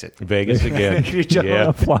car makes it. Vegas again.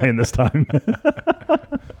 I'm flying this time. And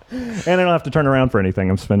I don't have to turn around for anything.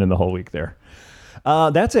 I'm spending the whole week there.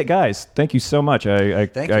 That's it, guys. Thank you so much. I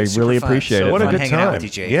really appreciate it. What a good hanging out time. with you,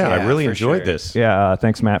 Jake. Yeah, I really for enjoyed sure. this. Yeah,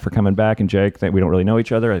 thanks, Matt, for coming back. And Jake, we don't really know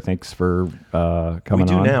each other. Thanks for coming on. We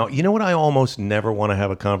do now. You know what? I almost never want to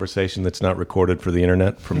have a conversation that's not recorded for the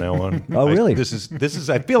internet from now on. Oh, really? This is.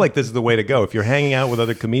 I feel like this is the way to go. If you're hanging out with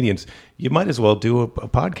other comedians, you might as well do a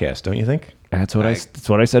podcast, don't you think? That's what I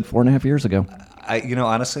said 4.5 years ago.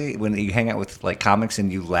 Honestly, when you hang out with like comics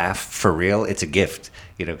and you laugh for real, it's a gift.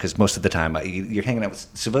 Because most of the time you're hanging out with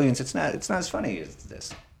civilians, it's not as funny as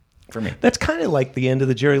this for me. That's kind of like the end of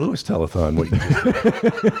the Jerry Lewis telethon. What you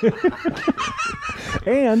just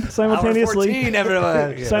And simultaneously, Hour 14,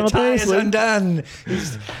 everyone. Simultaneously- The tie is undone.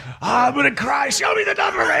 I'm gonna cry. Show me the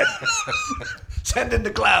number. Send in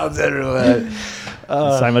the clouds, everyone.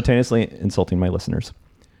 simultaneously insulting my listeners.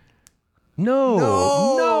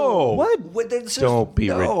 No. What? Don't be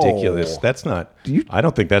ridiculous. That's not. I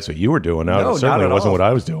don't think that's what you were doing. No, It certainly not at wasn't all. what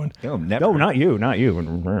I was doing. No, never. No, not you,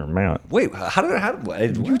 Matt. Wait, how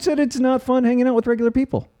You said it's not fun hanging out with regular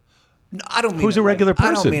people. I don't mean Who's it a regular I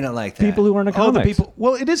person? don't mean it like that. People who aren't a Oh, the comics. people.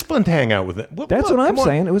 Well, it is fun to hang out with them. That's what I'm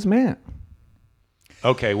saying. It was Matt.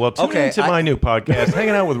 Okay, well, tune into my new podcast,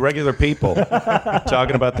 hanging out with regular people,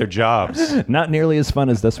 talking about their jobs. Not nearly as fun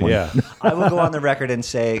as this one. Yeah. I will go on the record and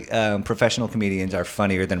say professional comedians are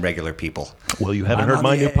funnier than regular people. Well, you haven't I'm heard on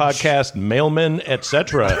my the new edge. podcast, Mailman,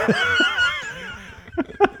 etc.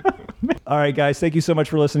 All right, guys. Thank you so much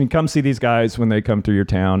for listening. Come see these guys when they come through your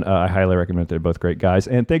town. I highly recommend it. They're both great guys.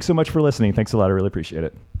 And thanks so much for listening. Thanks a lot. I really appreciate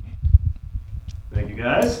it. Thank you,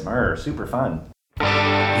 guys. Super fun.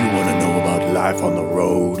 You want to know about life on the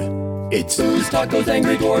road? It's booze, tacos,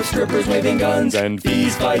 angry dwarfs, strippers waving guns, and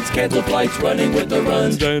fees, fights, cancel flights, running with the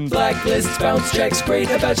runs, and blacklists, bounce checks, great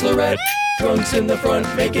a bachelorette, drunks in the front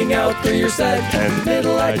making out through your set, and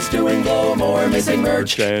middle acts doing blow more, missing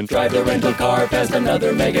merch, and drive the rental car past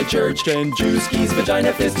another mega church, and juice keys,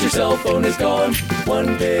 vagina fist, your cell phone is gone.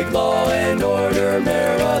 One big Law and Order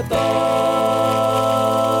marathon.